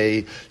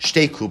 Esvei.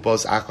 Shtei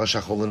kupos. Acha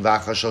shachulin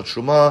v'acha shal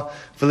truma.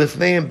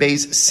 V'lifneim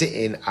beis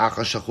si'in.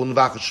 Acha shachulin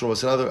v'acha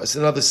truma. It's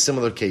another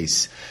similar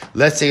case.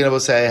 Let's say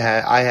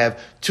I have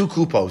two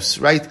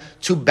kupos, right?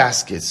 Two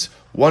baskets.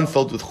 One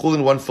filled with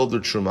chulin, one filled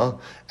with truma.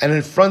 And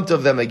in front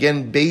of them,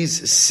 again,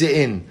 beis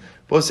si'in.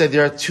 Both say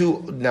there are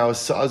two, now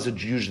sa'az are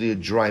usually a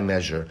dry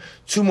measure.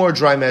 Two more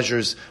dry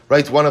measures,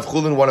 right? One of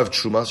chulin, one of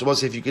truma. So both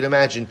say, if you can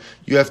imagine,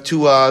 you have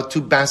two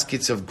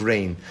baskets of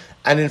grain.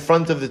 And in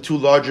front of the two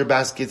larger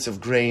baskets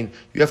of grain,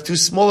 you have two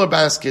smaller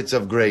baskets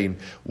of grain.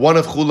 One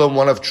of chulin,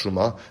 one of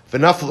truma.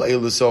 V'nafel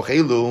elu soch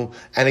elu.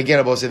 And again,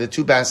 I both say the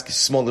two baskets,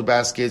 smaller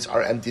baskets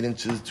are emptied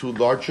into the two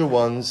larger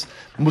ones.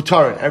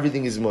 Mutarin,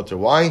 everything is mutar.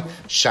 Why?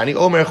 Shani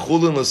omer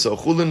chulin l'soch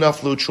chulin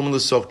naflu, truma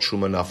l'soch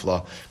truma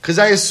nafla. Because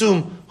I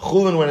assume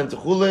chulin went into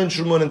chulin,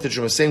 truma went into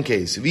truma. Same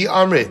case. Vi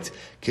amrit.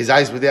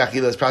 Kizayis b'tei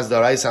achilas pras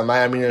daraisa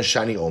may amina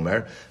shani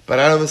omer. But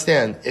I don't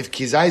understand. If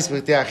kizayis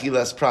b'tei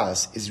achilas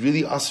pras is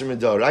really aser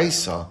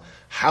midaraisa,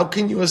 how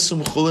can you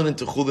assume chulin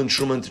into chulin,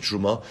 truma into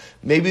truma?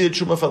 Maybe the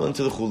truma fell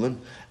into the chulin,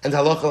 and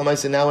halacha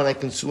l'maisa, now when I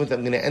consume it,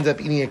 I'm going to end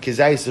up eating a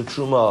kizayis of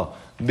truma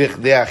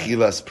b'tei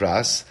achilas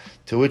pras.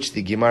 To which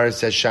the Gemara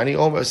says shani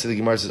omer. So the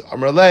Gemara says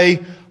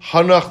amrlei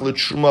hanach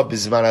l'truma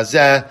bizman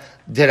hazeh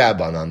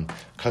derabanan.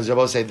 Because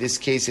Rabbi say this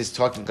case is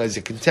talking as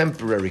a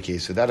contemporary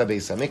case without a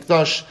Beis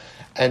Hamikdash,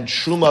 and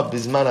truma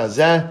bizman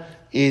hazeh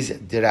is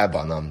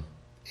derabanan.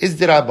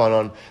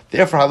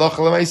 Therefore, halacha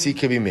l'maisi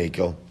can be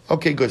mekel.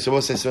 Okay, good. So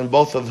we'll say, so in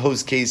both of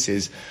those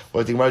cases,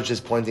 what the Gemara is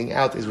just pointing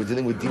out is we're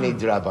dealing with dinei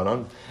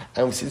derabanan,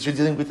 and since we're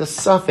dealing with a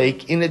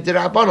suffix in a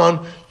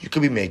derabanan, you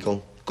can be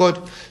mekel. Good.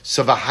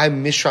 So v'hai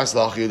mishras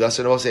la'achiyuda.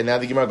 So we'll say now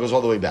the Gemara goes all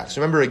the way back.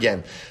 So remember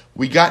again,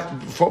 we got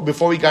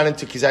before we got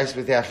into kizayis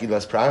b'tei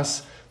achilas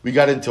pras, we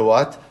got into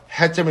what?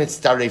 Heter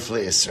mitzdaref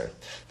le'isser.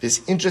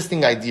 This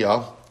interesting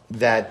idea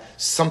that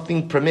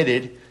something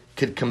permitted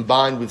could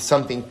combine with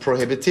something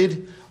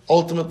prohibited,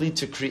 ultimately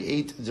to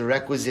create the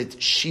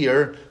requisite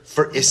shear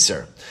for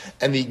isser.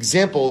 And the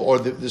example, or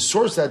the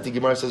source that the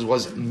Gemara says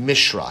was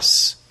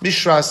mishras.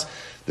 Mishras,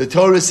 the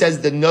Torah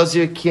says the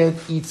Nazir can't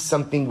eat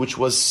something which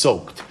was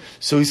soaked.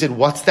 So he said,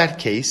 what's that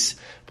case?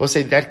 We'll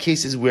say that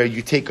case is where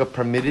you take a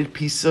permitted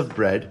piece of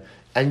bread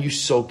and you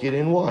soak it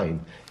in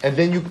wine. And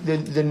then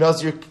the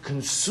Nazir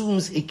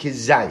consumes a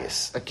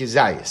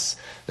kizayis.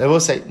 Now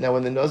we'll say, now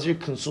when the Nazir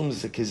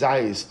consumes a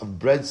kizayis of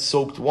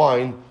bread-soaked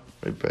wine,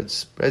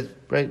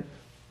 right,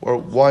 or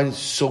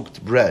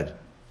wine-soaked bread.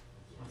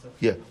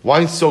 Yeah,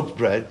 wine-soaked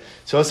bread.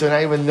 So also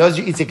now when the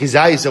Nazir eats a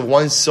kizayis of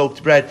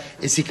wine-soaked bread,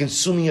 is he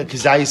consuming a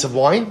kizayis of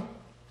wine?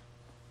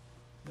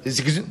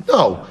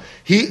 No.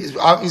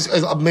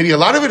 Maybe a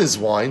lot of it is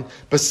wine,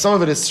 but some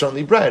of it is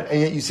certainly bread.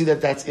 And yet you see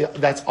that's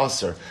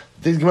aser.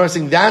 The Gemara is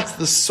saying that's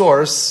the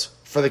source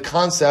for the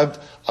concept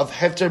of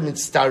hefter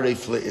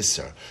mitzdaref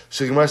le'isser.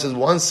 So the Gemara says,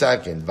 1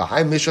 second.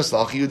 V'hai mishras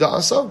la'achiyuda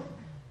asa?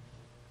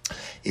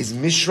 Is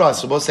mishras,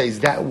 so both say,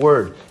 is that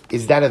word,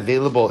 is that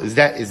available? Is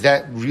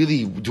that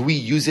really, do we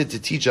use it to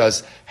teach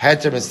us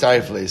hefter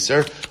mitzdaref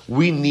le'isser?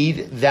 We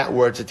need that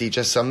word to teach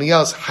us something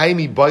else.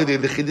 Haimi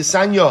baile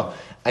l'chidisanya.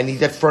 I need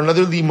that for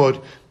another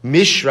limud.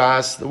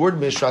 Mishras, the word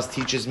mishras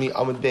teaches me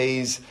Amud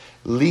Beis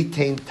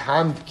litain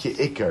tam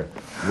ki'ikr.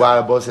 Wow,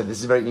 Abba said,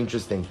 this is very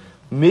interesting.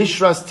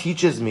 Mishras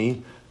teaches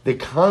me the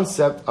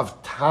concept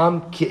of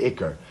tam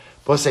ki'ikr.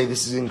 Abba say,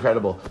 this is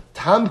incredible.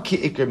 Tam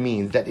ki'ikr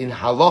means that in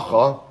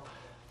halacha,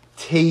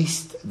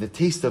 the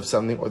taste of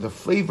something or the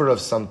flavor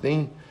of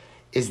something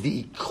is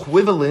the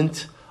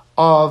equivalent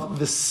of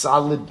the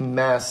solid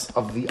mass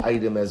of the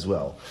item as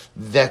well.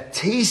 The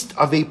taste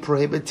of a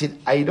prohibited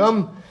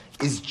item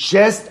is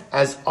just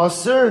as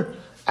usher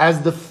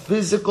as the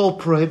physical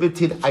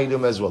prohibited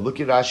item as well. Look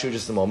at Rashi for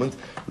just a moment.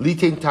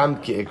 Litain tam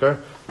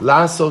ki'ikr,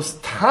 lasos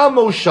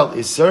tamo shal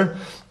iser.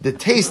 The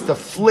taste, the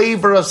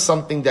flavor of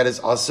something that is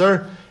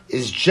usher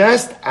is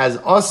just as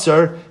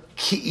usher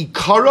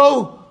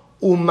ki'ikaro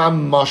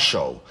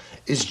umamasho.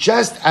 Is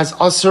just as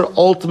usher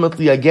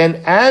ultimately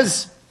again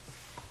as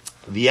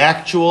the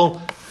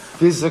actual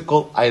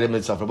physical item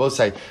itself. For both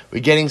sides, we're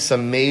getting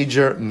some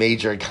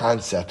major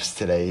concepts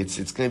today. It's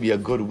going to be a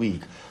good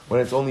week. When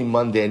it's only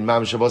Monday and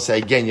Mam Shabbos,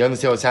 again, you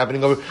understand what's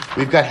happening over?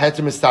 We've got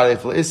Heter Mistarei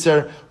Fil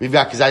Isser, we've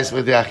got Kizayis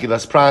V'Dei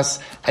Achilas Pras,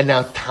 and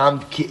now Tam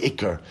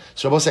Ki'ikr.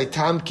 So Shabbos say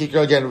Tam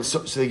Ki'ikr again. So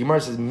the Gemara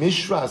says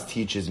Mishras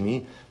teaches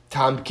me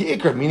Tam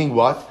Ki'ikr, meaning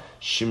what?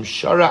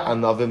 Shimshara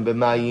Anavim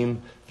B'Mayim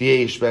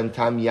V'Yesh B'Em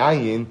Tam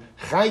Yayin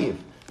Chayiv.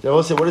 They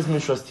will say, what does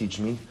Mishras teach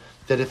me?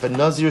 That if a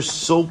Nazir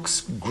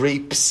soaks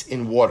grapes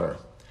in water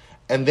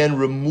and then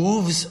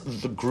removes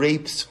the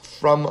grapes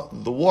from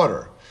the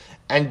water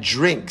and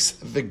drinks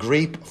the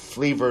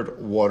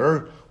grape-flavored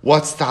water,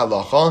 what's the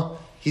halacha?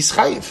 He's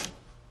chayiv.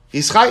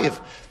 He's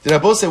chayiv. The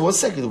Rabbi say, 1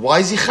 second, why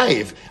is he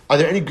chayiv? Are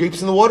there any grapes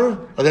in the water?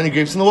 Are there any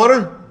grapes in the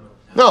water?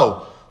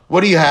 No.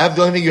 What do you have?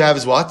 The only thing you have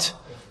is what?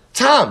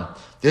 Tam.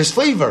 There's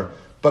flavor.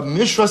 But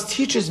Mishras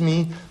teaches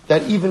me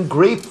that even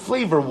grape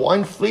flavor,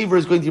 wine flavor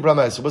is going to be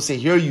problematic. So we'll say,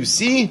 here you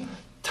see,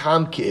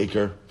 Tam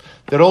Ki'ikr.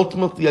 That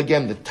ultimately,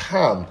 again, the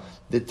tam,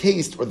 the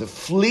taste, or the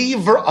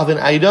flavor of an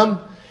item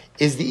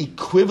is the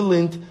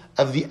equivalent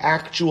of the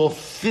actual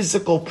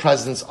physical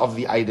presence of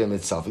the item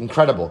itself.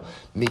 Incredible.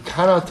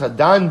 Mikana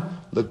tadan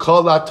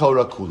lekola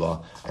Torah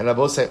kula. And I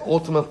will say,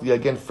 ultimately,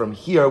 again, from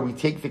here, we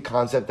take the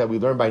concept that we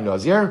learned by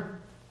Nazir,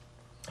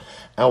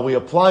 and we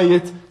apply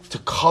it to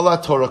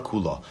kala Torah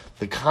kula.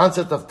 The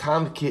concept of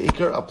tam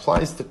ki'ikr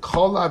applies to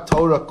kala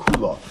Torah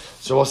kula.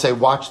 So we'll say,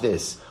 watch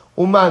this.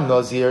 Uman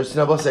Nazir. So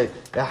now we'll say,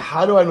 now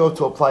how do I know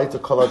to apply it to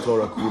kala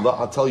Torah kula?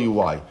 I'll tell you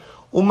why.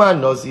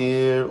 Uman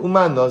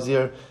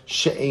Nazir,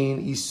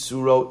 she'ein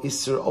isuro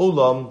isur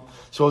olam.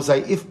 So it's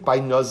like, if by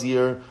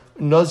Nazir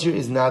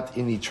is not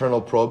an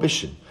eternal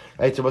prohibition.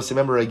 Right? So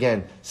remember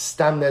again,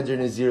 Stam Neder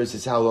Nazir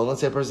says how long?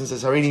 Let's say a person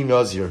says, Harini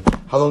Nazir.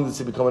 How long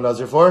does it become a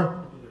Nazir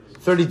for?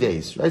 30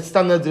 days. Right?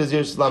 Stam Neder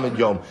Nazir Salam and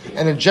Yom.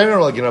 And in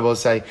general, again, I will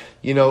say,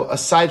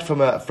 aside from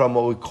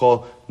what we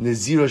call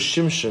Nazir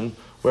Shimshon,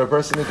 where a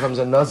person becomes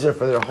a Nazir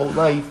for their whole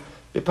life,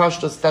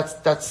 that's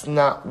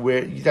not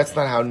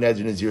how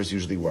Neder Naziris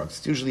usually works.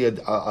 It's usually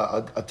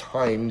a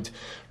timed,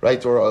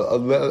 right, or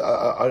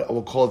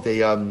we'll call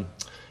it a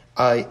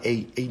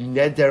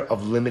neder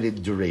of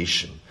limited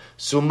duration.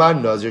 Suma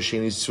Nazir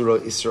Sheni Isuro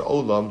Isser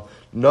Olam.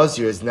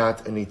 Nazir is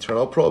not an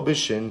eternal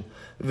prohibition.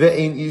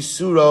 Ve'ein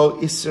Isuro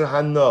Isser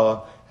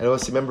Hana. And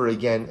also remember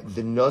again,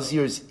 the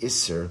Nazir's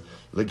Isser,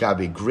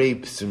 legabe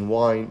grapes and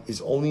wine, is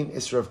only an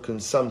Isser of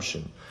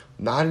consumption,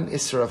 not an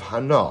Isser of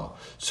Hana.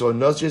 So a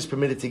Nazir is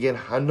permitted to get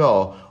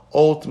Hana,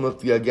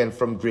 ultimately again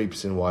from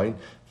grapes and wine.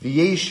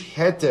 V'yesh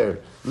heter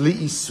li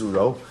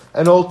Isuro,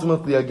 and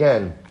ultimately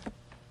again,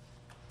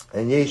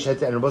 and yesh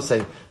heter, and we'll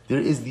say, there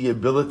is the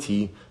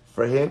ability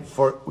for him,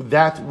 for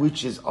that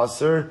which is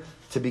Asr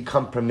to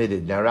become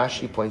permitted. Now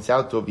Rashi points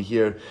out over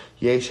here,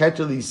 yesh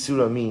heter li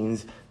Isuro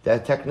means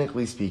that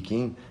technically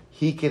speaking,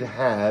 he could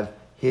have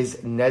his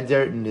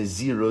Neder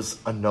Nazirus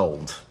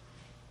annulled.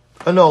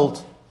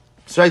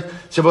 So, right?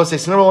 Shabbos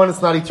says, number one,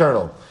 it's not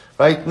eternal.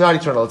 Right? Not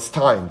eternal, it's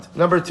timed.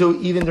 Number two,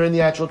 even during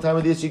the actual time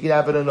of this, you could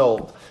have it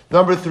annulled.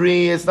 Number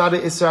three, it's not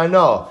an Isra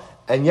no.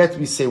 And yet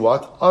we say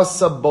what?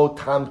 Asa bo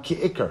tam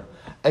ki'ikr.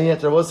 And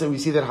yet we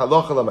see that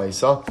halacha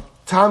l'maisa,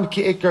 tam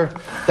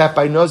ki'ikr, that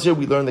by Nazir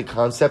we learn the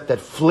concept that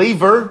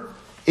flavor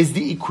is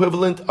the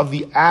equivalent of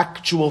the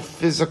actual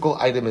physical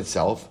item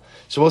itself.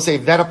 So we'll say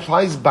if that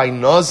applies by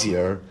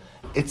Nazir,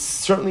 it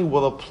certainly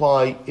will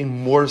apply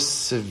in more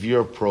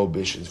severe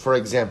prohibitions. For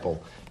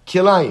example,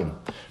 kilayim.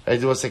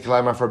 Right? We'll say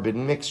kilayim are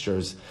forbidden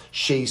mixtures.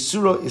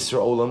 Sheisuro isra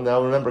olam.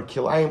 Now remember,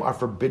 kilayim are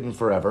forbidden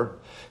forever.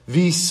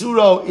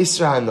 Visuro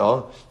isra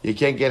hana. You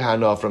can't get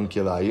hana from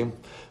kilayim.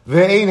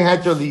 Ve'ein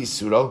heter li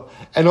isuro.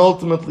 And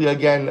ultimately,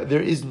 again,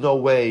 there is no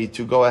way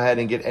to go ahead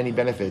and get any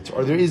benefit,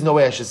 or there is no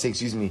way,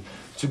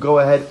 to go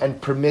ahead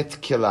and permit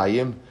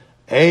kilayim.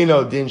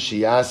 Eino din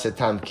shiyase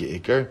tam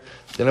ki'ikr.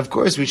 Then of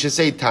course we should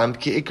say tam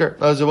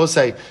ki'ikr. As we'll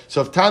say,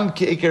 so if tam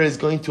ki'ikr is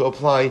going to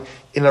apply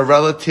in a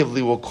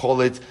relatively, we'll call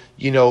it,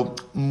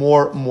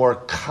 more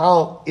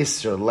kal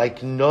isser,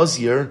 like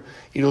Nazir,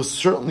 it'll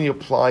certainly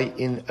apply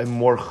in a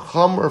more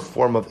chamer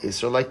form of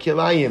isser, like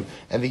kilayim.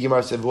 And the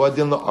Gemara said,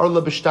 v'adin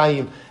la'arla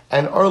b'shtayim.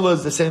 And arla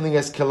is the same thing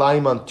as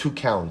kilayim on 2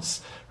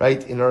 counts.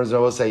 Right? In other words, I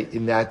will say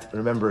in that,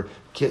 remember,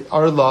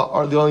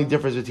 arla, the only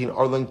difference between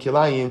arla and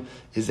kilayim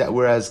is that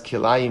whereas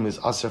kilayim is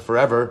asa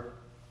forever,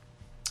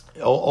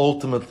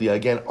 ultimately,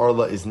 again,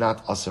 arla is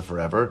not asa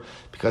forever,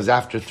 because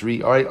after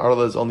 3,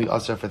 arla is only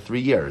asa for 3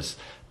 years.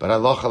 But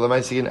Allah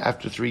Chalamaisiyin,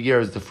 after 3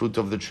 years, the fruit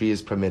of the tree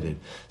is permitted.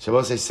 So I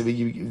will say,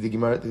 the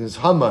Gemara is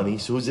Hamani,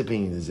 so whose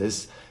opinion is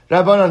this?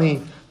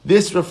 Rabbanan,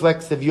 this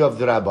reflects the view of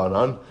the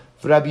Rabbanan.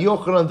 For Rabbi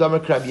Yochanan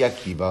Damak Rabbi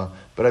Akiva,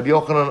 but Rabbi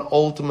Yochanan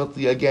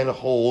ultimately again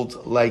holds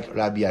like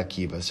Rabbi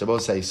Akiva. So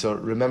both say, so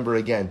remember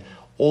again,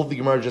 all the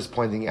Gemara just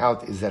pointing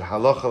out is that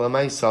halacha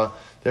l'maisa,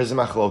 there's a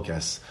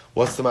machlokes.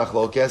 What's the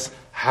machlokes?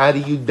 How do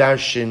you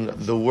darshan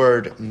the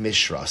word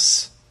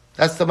mishras?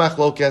 That's the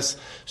machlokes.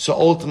 So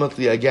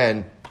ultimately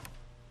again,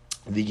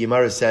 the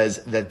Gemara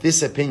says that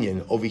this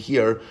opinion over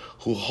here,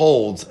 who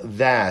holds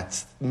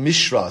that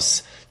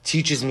mishras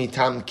teaches me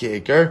tam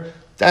ke'ikr,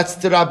 That's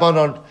the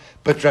Rabbanon.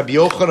 But Rabbi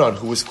Yochanan,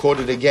 who was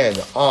quoted again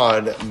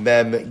on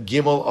Mem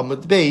Gimel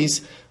Amud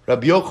Beis,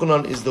 Rabbi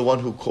Yochanan is the one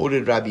who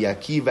quoted Rabbi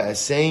Akiva as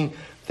saying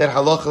that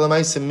Halacha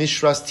L'Maisa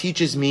Mishras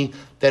teaches me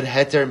that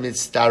Heter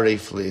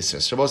Mitzdaref L'Isser.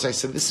 So I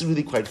said, this is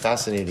really quite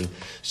fascinating.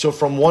 So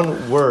from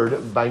one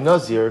word, by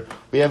Nazir,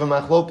 we have a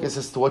machlokes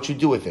as to what you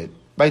do with it.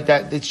 Right?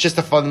 That it's just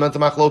a fundamental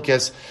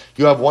machlokes.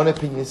 You have one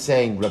opinion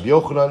saying Rabbi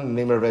Yochanan, the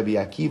name of Rabbi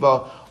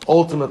Akiva,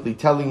 ultimately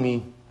telling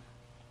me,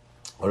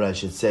 or I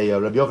should say,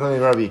 Rabbi Yochanan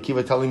and Rabbi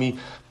Akiva telling me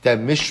that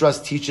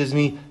Mishras teaches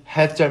me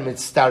Heter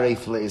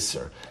Mitzdaref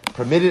L'Isser.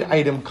 Permitted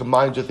item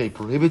combined with a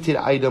prohibited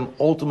item,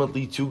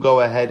 ultimately to go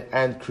ahead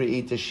and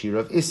create a shir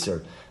of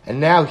Isser.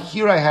 And now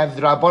here I have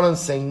the Rabbanan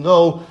saying,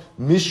 no,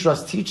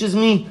 Mishras teaches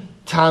me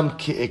Tam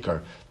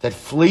Ki'ikar. That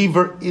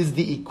flavor is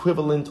the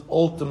equivalent,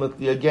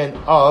 ultimately, again,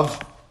 of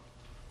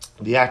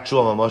the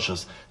actual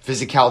mamashos,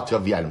 physicality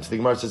of the item. So the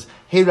Gemara says,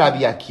 hey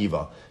Rabbi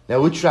Akiva. Now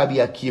which Rabbi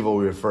Akiva are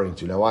we referring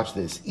to? Now watch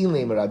this.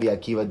 Ilem Rabbi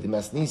Akiva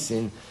Dimas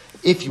Nisin.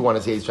 If you want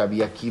to say it's Rabbi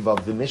Akiva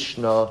of the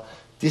Mishnah,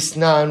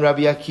 Disnan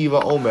Rabbi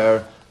Akiva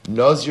Omer,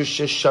 Nazir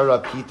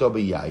Sheshara Pito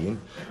B'Yayin.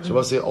 So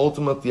we'll say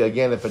ultimately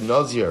again, if a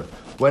Nazir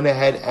went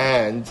ahead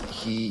and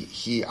he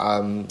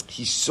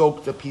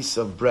soaked a piece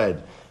of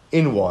bread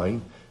in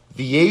wine,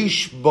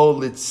 V'yesh bo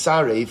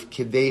litzarev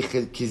kedei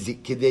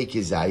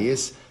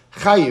kizayis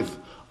chayiv.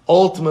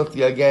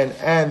 Ultimately again,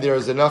 and there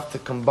is enough to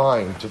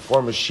combine to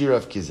form a shir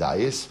of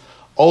kizayis.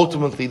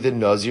 Ultimately, the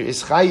Nazir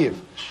is chayiv.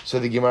 So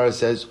the Gemara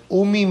says,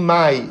 Umi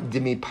mai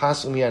dimi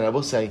pas umiyan. I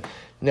will say,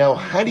 now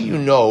how do you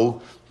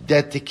know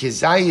that the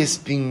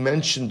kizayis being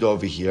mentioned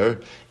over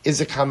here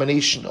is a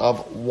combination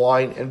of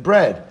wine and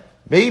bread?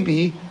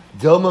 Maybe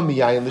dilma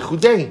miyayin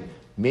lichudei.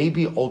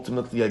 Maybe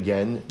ultimately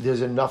again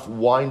there's enough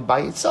wine by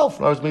itself.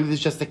 In other words, maybe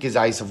there's just a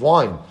kizayis of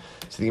wine.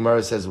 So the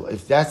Gemara says, well,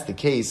 if that's the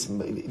case,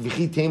 but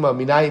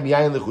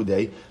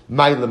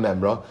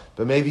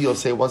maybe you'll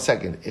say, one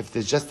second, if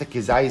there's just a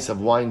kizayis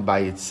of wine by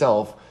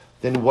itself,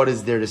 then what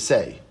is there to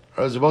say?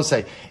 Or as we both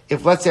say,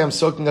 if let's say I'm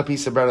soaking a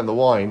piece of bread in the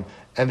wine,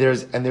 and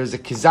there's a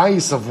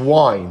kizayis of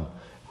wine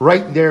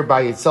right there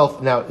by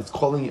itself, now it's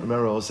calling it,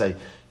 remember I'll say,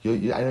 I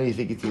know you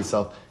think it to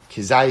yourself,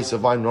 kizayis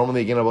of wine,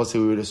 normally again I will say,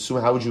 we would assume,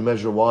 how would you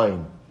measure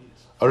wine?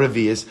 A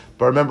revius,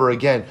 but remember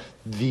again,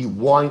 the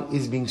wine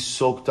is being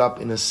soaked up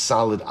in a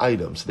solid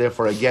item. So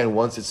therefore, again,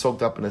 once it's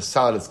soaked up in a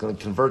solid, it's going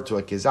to convert to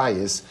a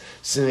kizayis.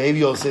 So maybe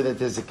you'll say that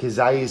there's a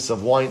kizayis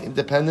of wine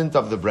independent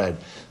of the bread.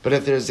 But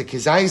if there's a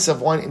kizayis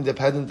of wine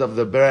independent of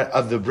the bread,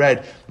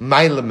 ma'ila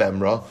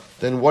memra,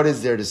 then what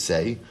is there to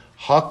say?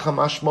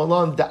 Ha-kamash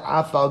malan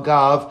da'af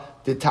gav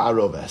de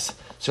ta'aroves.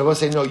 So I will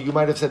say, no, you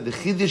might have said the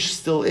chiddush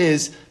still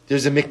is,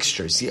 there's a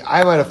mixture. See,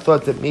 I might have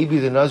thought that maybe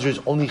the Nazir is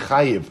only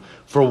chayiv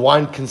for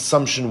wine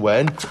consumption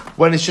when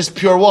it's just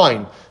pure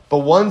wine. But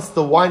once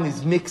the wine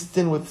is mixed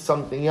in with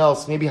something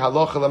else, maybe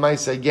halacha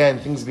l'maisa again,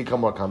 things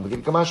become more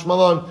complicated. Kamash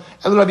malon,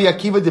 el Rabbi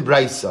Akiva de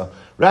Braisa.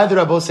 Rather,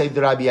 Rabbi say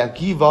the Rabbi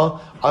Akiva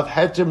of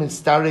Heter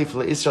Mitzdaref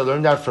L'Isra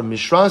learned out from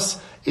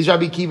Mishras is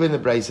Rabbi Akiva in the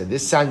Braisa.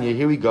 This Sanya,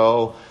 here we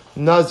go.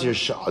 Nazir,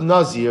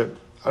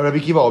 Rabbi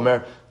Akiva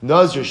Omer,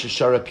 Nazir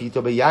sheshara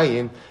pito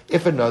beyayin.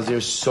 If a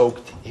Nazir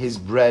soaked his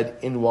bread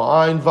in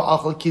wine,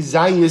 va'achal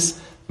kizayis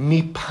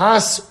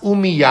mipas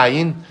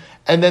umiyayin,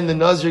 and then the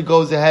Nazir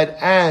goes ahead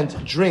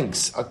and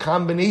drinks a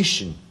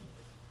combination,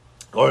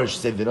 or I should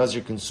say the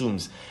Nazir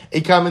consumes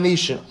a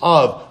combination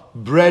of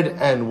bread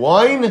and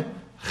wine,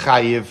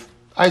 chayiv.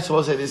 I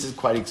suppose say this is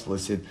quite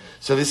explicit.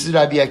 So this is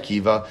Rabbi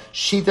Akiva.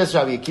 Shitas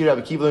Rabbi Akiva.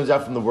 Rabbi Akiva learns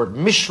out from the word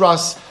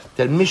mishras,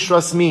 that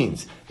mishras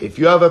means if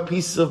you have a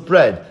piece of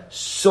bread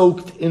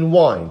soaked in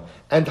wine,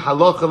 and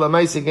halacha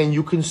l'mais again,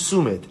 you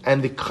consume it,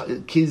 and the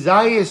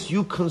kizayis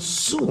you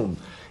consume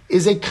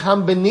is a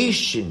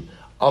combination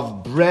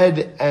of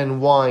bread and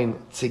wine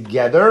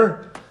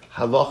together,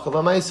 halacha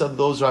l'mais,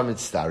 those are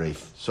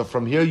mitzdaref. So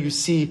from here you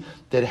see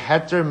that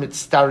heter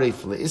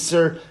mitzdaref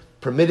le'isser,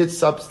 permitted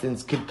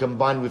substance could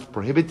combine with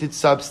prohibited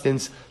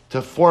substance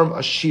to form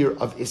a shir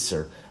of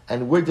isser.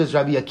 And where does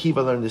Rabbi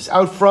Akiva learn this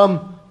out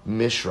from?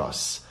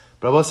 Mishras.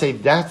 But I will say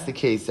if that's the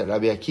case, that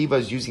Rabbi Akiva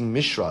is using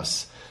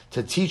Mishras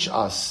to teach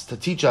us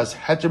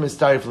heter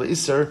mitzdaref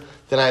le'isser,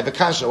 then I have a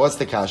kasha. What's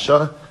the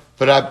kasha?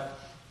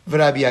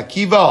 Rabbi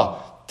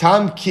Akiva,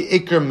 tam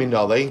ki'ikr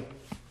minale.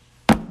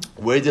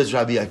 Where does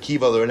Rabbi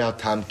Akiva learn out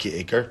tam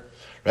ki'ikr?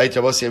 Right, I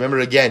will say, remember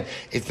again,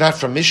 it's not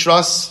from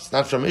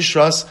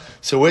Mishras.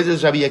 So where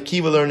does Rabbi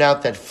Akiva learn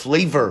out that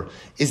flavor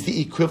is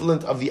the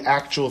equivalent of the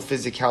actual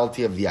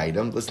physicality of the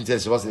item? Listen to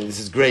this, this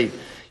is great.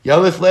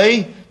 Yalif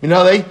lei,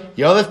 minale,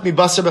 yalif mi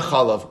basar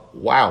b'chalav.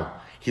 Wow.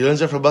 He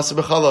learns it from basar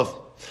b'chalav.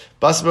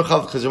 Basar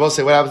b'chalav, because I will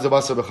say, what happens to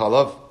basar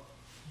b'chalav?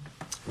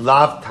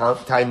 Lav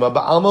taima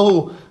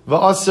ba'almahu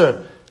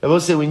va'asar. I will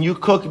say, when you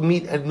cook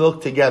meat and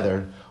milk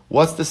together,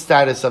 what's the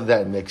status of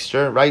that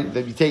mixture, right?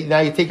 You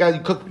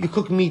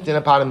cook meat in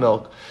a pot of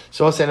milk.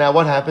 So I'll say, now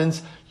what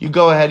happens? You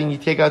go ahead and you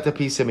take out the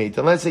piece of meat.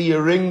 And let's say you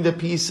wring the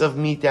piece of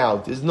meat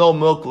out. There's no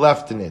milk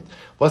left in it.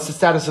 What's the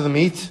status of the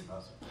meat?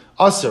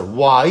 Asr.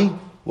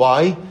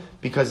 Why?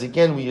 Because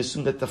again, we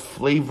assume that the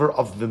flavor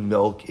of the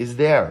milk is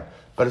there.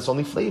 but it's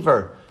only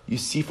flavor. You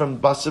see from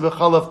basar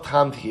b'chalav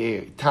tam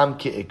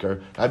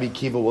ki'ikr. Rabbi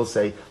Akiva will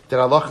say that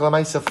halacha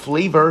l'maisa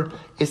flavor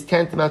is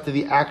tantamount to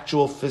the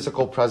actual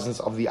physical presence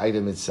of the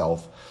item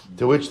itself.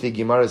 To which the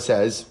Gemara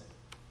says,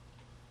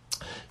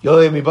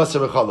 Yolei mi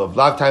basar b'chalav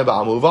lav time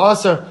ba'amu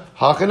v'asar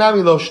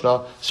hachanami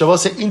loshna. Shavuot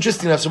say,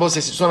 interesting enough. Shavuot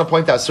says, I just want to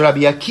point out. So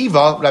Rabbi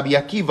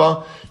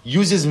Akiva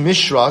uses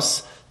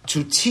mishras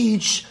to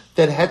teach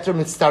that heter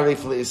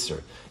mitzaref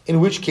le'isr. In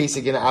which case,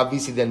 again,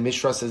 obviously, then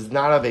Mishras is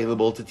not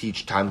available to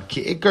teach Tam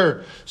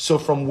Ki'ikr. So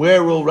from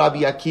where will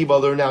Rabbi Akiva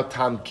learn out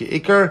Tam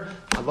Ki'ikr?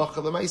 Halacha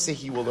l'maaseh,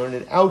 he will learn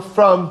it out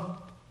from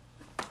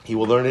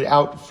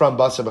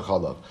Basar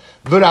B'chalav.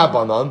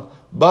 V'Rabbanan,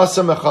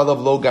 Basar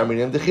B'chalav lo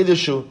garminim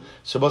d'chidushu.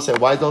 So both say,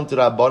 why don't the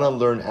Rabbanan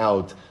learn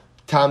out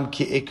Tam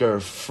Ki'ikr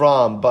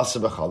from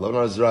Basar B'chalav? In other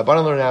words, the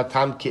Rabbanan learn out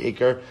Tam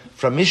Ki'ikr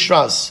from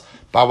Mishras.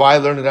 But why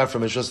learn it out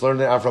from Mishras? Learn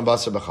it out from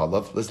Basar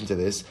B'chalav. Listen to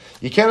this.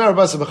 You can't learn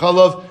Basar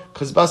B'chalav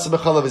because Basar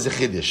B'chalav is a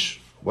chiddush.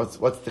 What's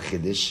the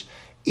chiddush?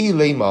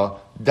 Ilema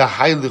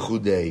dahai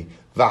lichudei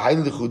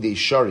v'hai lichudei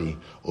shari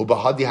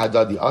ubahadi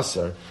hadadi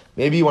aser.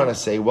 Maybe you want to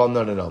say, well,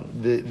 no.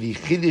 The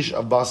chiddush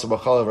of Basar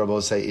B'chalav, Rabbi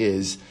say,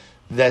 is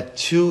that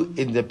two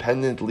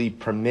independently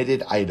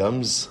permitted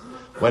items,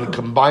 when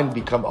combined,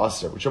 become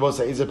aser, which Rabbi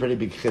say is a pretty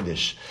big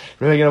chiddush.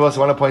 Remember, again, I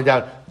want to point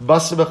out,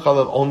 basar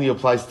b'chalav only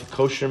applies to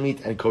kosher meat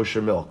and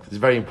kosher milk. It's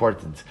very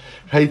important,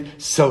 right?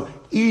 So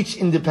each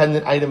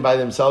independent item by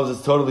themselves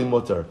is totally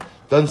mutter.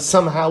 Then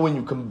somehow, when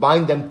you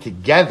combine them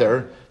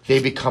together, they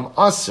become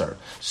aser.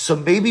 So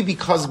maybe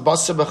because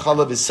basar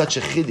b'chalav is such a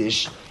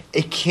chiddush,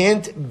 it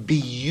can't be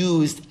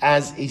used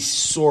as a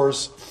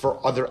source for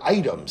other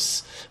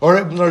items. Or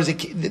in other words, the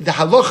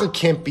halacha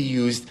can't be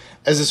used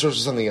as a source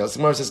for something else. The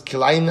Gemara says,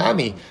 Kilayim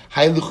nami,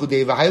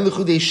 hayluchudei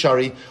v'hayluchudei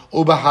shari,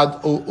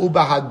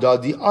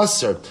 ubahadadi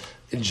aser.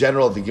 In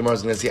general, the Gemara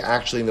is going to say,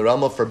 actually, in the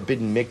realm of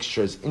forbidden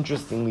mixtures,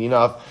 interestingly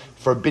enough,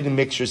 forbidden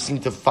mixtures seem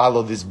to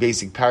follow this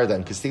basic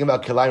paradigm. Because think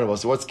about kilayim.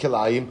 So what's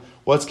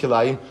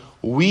kilayim?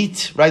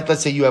 Wheat, right?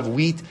 Let's say you have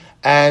wheat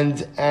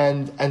and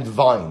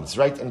vines,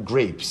 right? And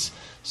grapes.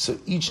 So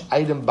each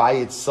item by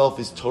itself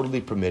is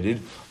totally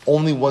permitted.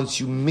 Only once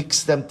you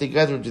mix them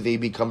together do they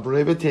become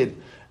prohibited.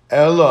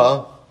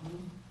 Ella,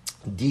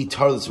 di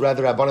tarlis,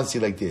 rather Rabbanan see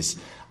like this.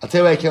 I'll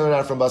tell you why I can't learn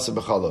out from Basar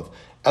B'chalav.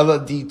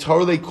 Ella di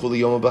tarle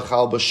kuliyom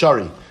b'chal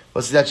b'shari. Well,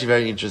 this is actually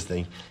very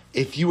interesting.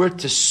 If you were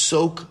to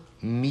soak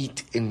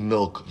meat in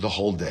milk the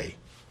whole day,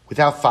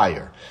 without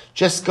fire,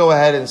 just go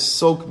ahead and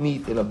soak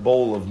meat in a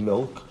bowl of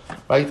milk,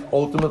 right?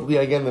 Ultimately,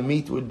 again, the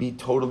meat would be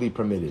totally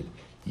permitted.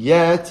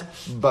 Yet,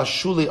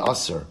 bashuli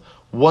aser,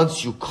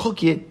 once you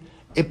cook it,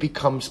 it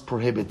becomes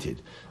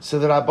prohibited. So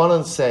the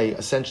Rabbanan say,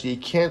 essentially, you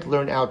can't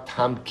learn out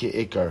Tam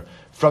Ki'ikr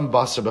from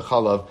Basar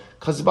B'chalav,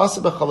 because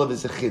Basar B'chalav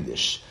is a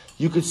chiddush.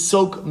 You could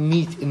soak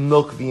meat in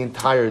milk the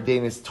entire day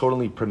and it's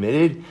totally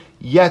permitted,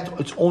 yet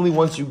it's only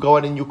once you go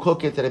out and you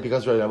cook it that it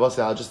becomes ready.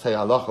 I'll just tell you,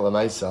 halacha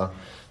l'maisa,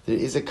 there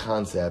is a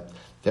concept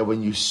that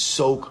when you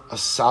soak a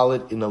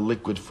solid in a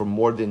liquid for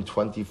more than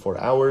 24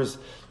 hours,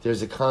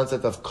 there's a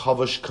concept of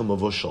kavash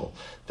kamavushal,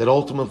 that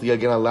ultimately,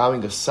 again,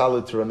 allowing a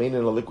solid to remain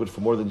in a liquid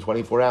for more than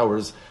 24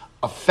 hours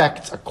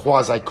affects a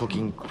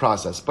quasi-cooking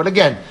process. But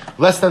again,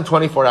 less than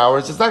 24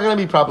 hours, it's not going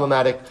to be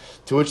problematic.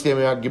 To which the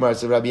Gemara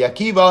says, Rabbi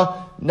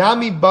Akiva,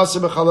 nami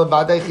basar b'chalav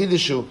v'adai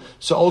chidushu.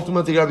 So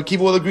ultimately, Rabbi Akiva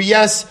will agree,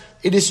 yes,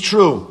 it is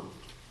true.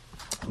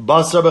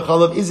 Basar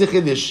b'chalav is a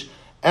chiddush.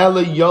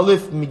 Ela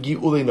yalif migi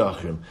ulei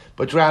nachrim.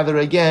 But rather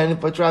again,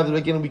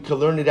 we can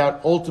learn it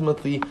out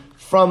ultimately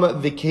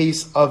from the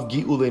case of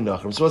gi'ulei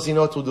nachrim. So, you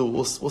know what we'll do?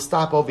 We'll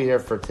stop over here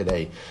for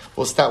today.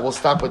 We'll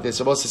stop with this.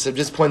 So, I'm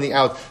just pointing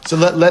out. So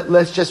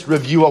let's just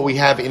review what we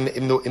have in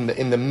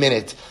the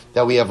minute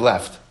that we have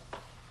left.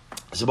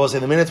 So,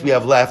 in the minutes we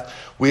have left,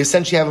 we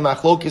essentially have a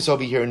machlokes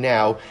over here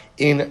now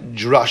in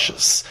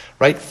drashas,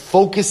 right?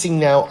 Focusing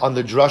now on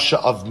the drasha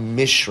of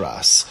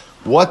Mishras.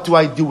 What do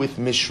I do with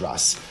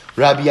Mishras?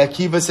 Rabbi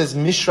Akiva says,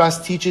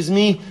 Mishras teaches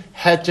me,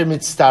 heter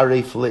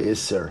mitzaref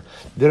le'isr.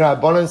 The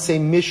Rabbanan say,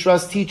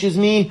 Mishras teaches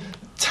me,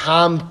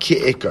 tam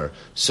ki'ikr.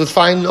 So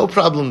fine, no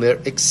problem there,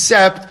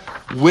 except,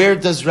 where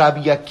does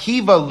Rabbi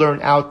Akiva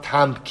learn out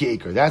tam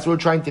ki'ikr? That's what we're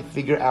trying to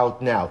figure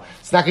out now.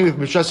 It's not going to be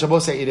from Mishras. Rabbi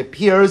say, it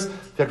appears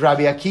that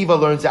Rabbi Akiva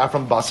learns out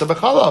from Basar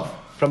B'chalav.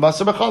 From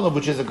Basar B'chalav,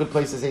 which is a good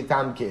place to say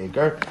tam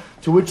ki'ikr,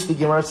 to which the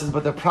Gemara says,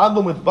 but the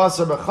problem with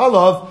Basar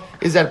B'chalav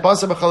is that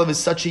Basar B'chalav is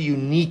such a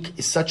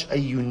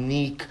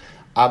unique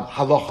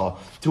halacha,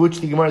 to which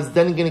the Gemara is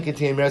then going to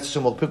continue.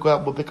 We'll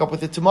pick up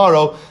with it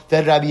tomorrow,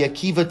 that Rabbi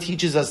Akiva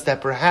teaches us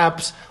that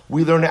perhaps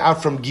we learn it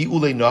out from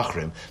Gi'ulei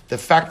Nachrim. The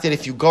fact that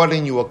if you go out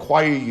and you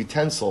acquire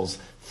utensils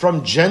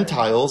from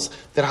Gentiles,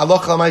 that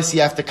halacha l'maisa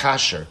you have to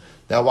kasher.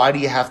 Now, why do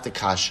you have to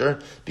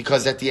kasher?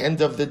 Because at the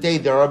end of the day,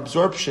 there are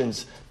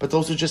absorptions, but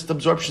those are just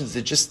absorptions.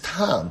 They're just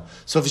tam.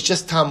 So if it's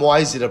just tam, why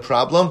is it a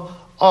problem?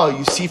 Oh,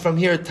 you see from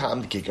here,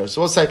 tam kicker.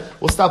 So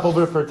we'll stop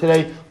over for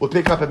today. We'll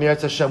pick up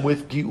Emirat Hashem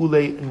with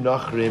Gi'ulei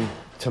Nachrim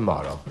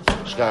tomorrow.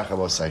 Shkach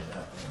Avosai.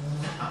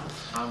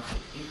 Tam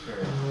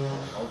kicker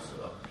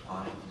also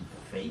applying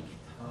to fake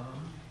tam?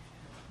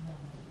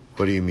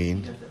 What do you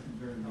mean?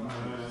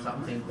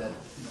 Something that,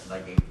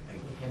 like a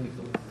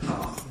chemical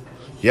car.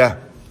 Yeah.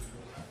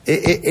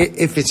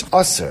 If it's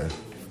usher,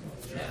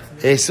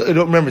 so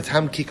don't remember,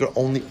 Tam Kikar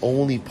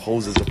only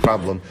poses a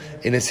problem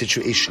in a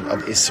situation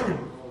of Isser.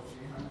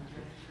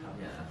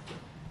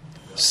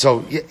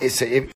 So, yeah, if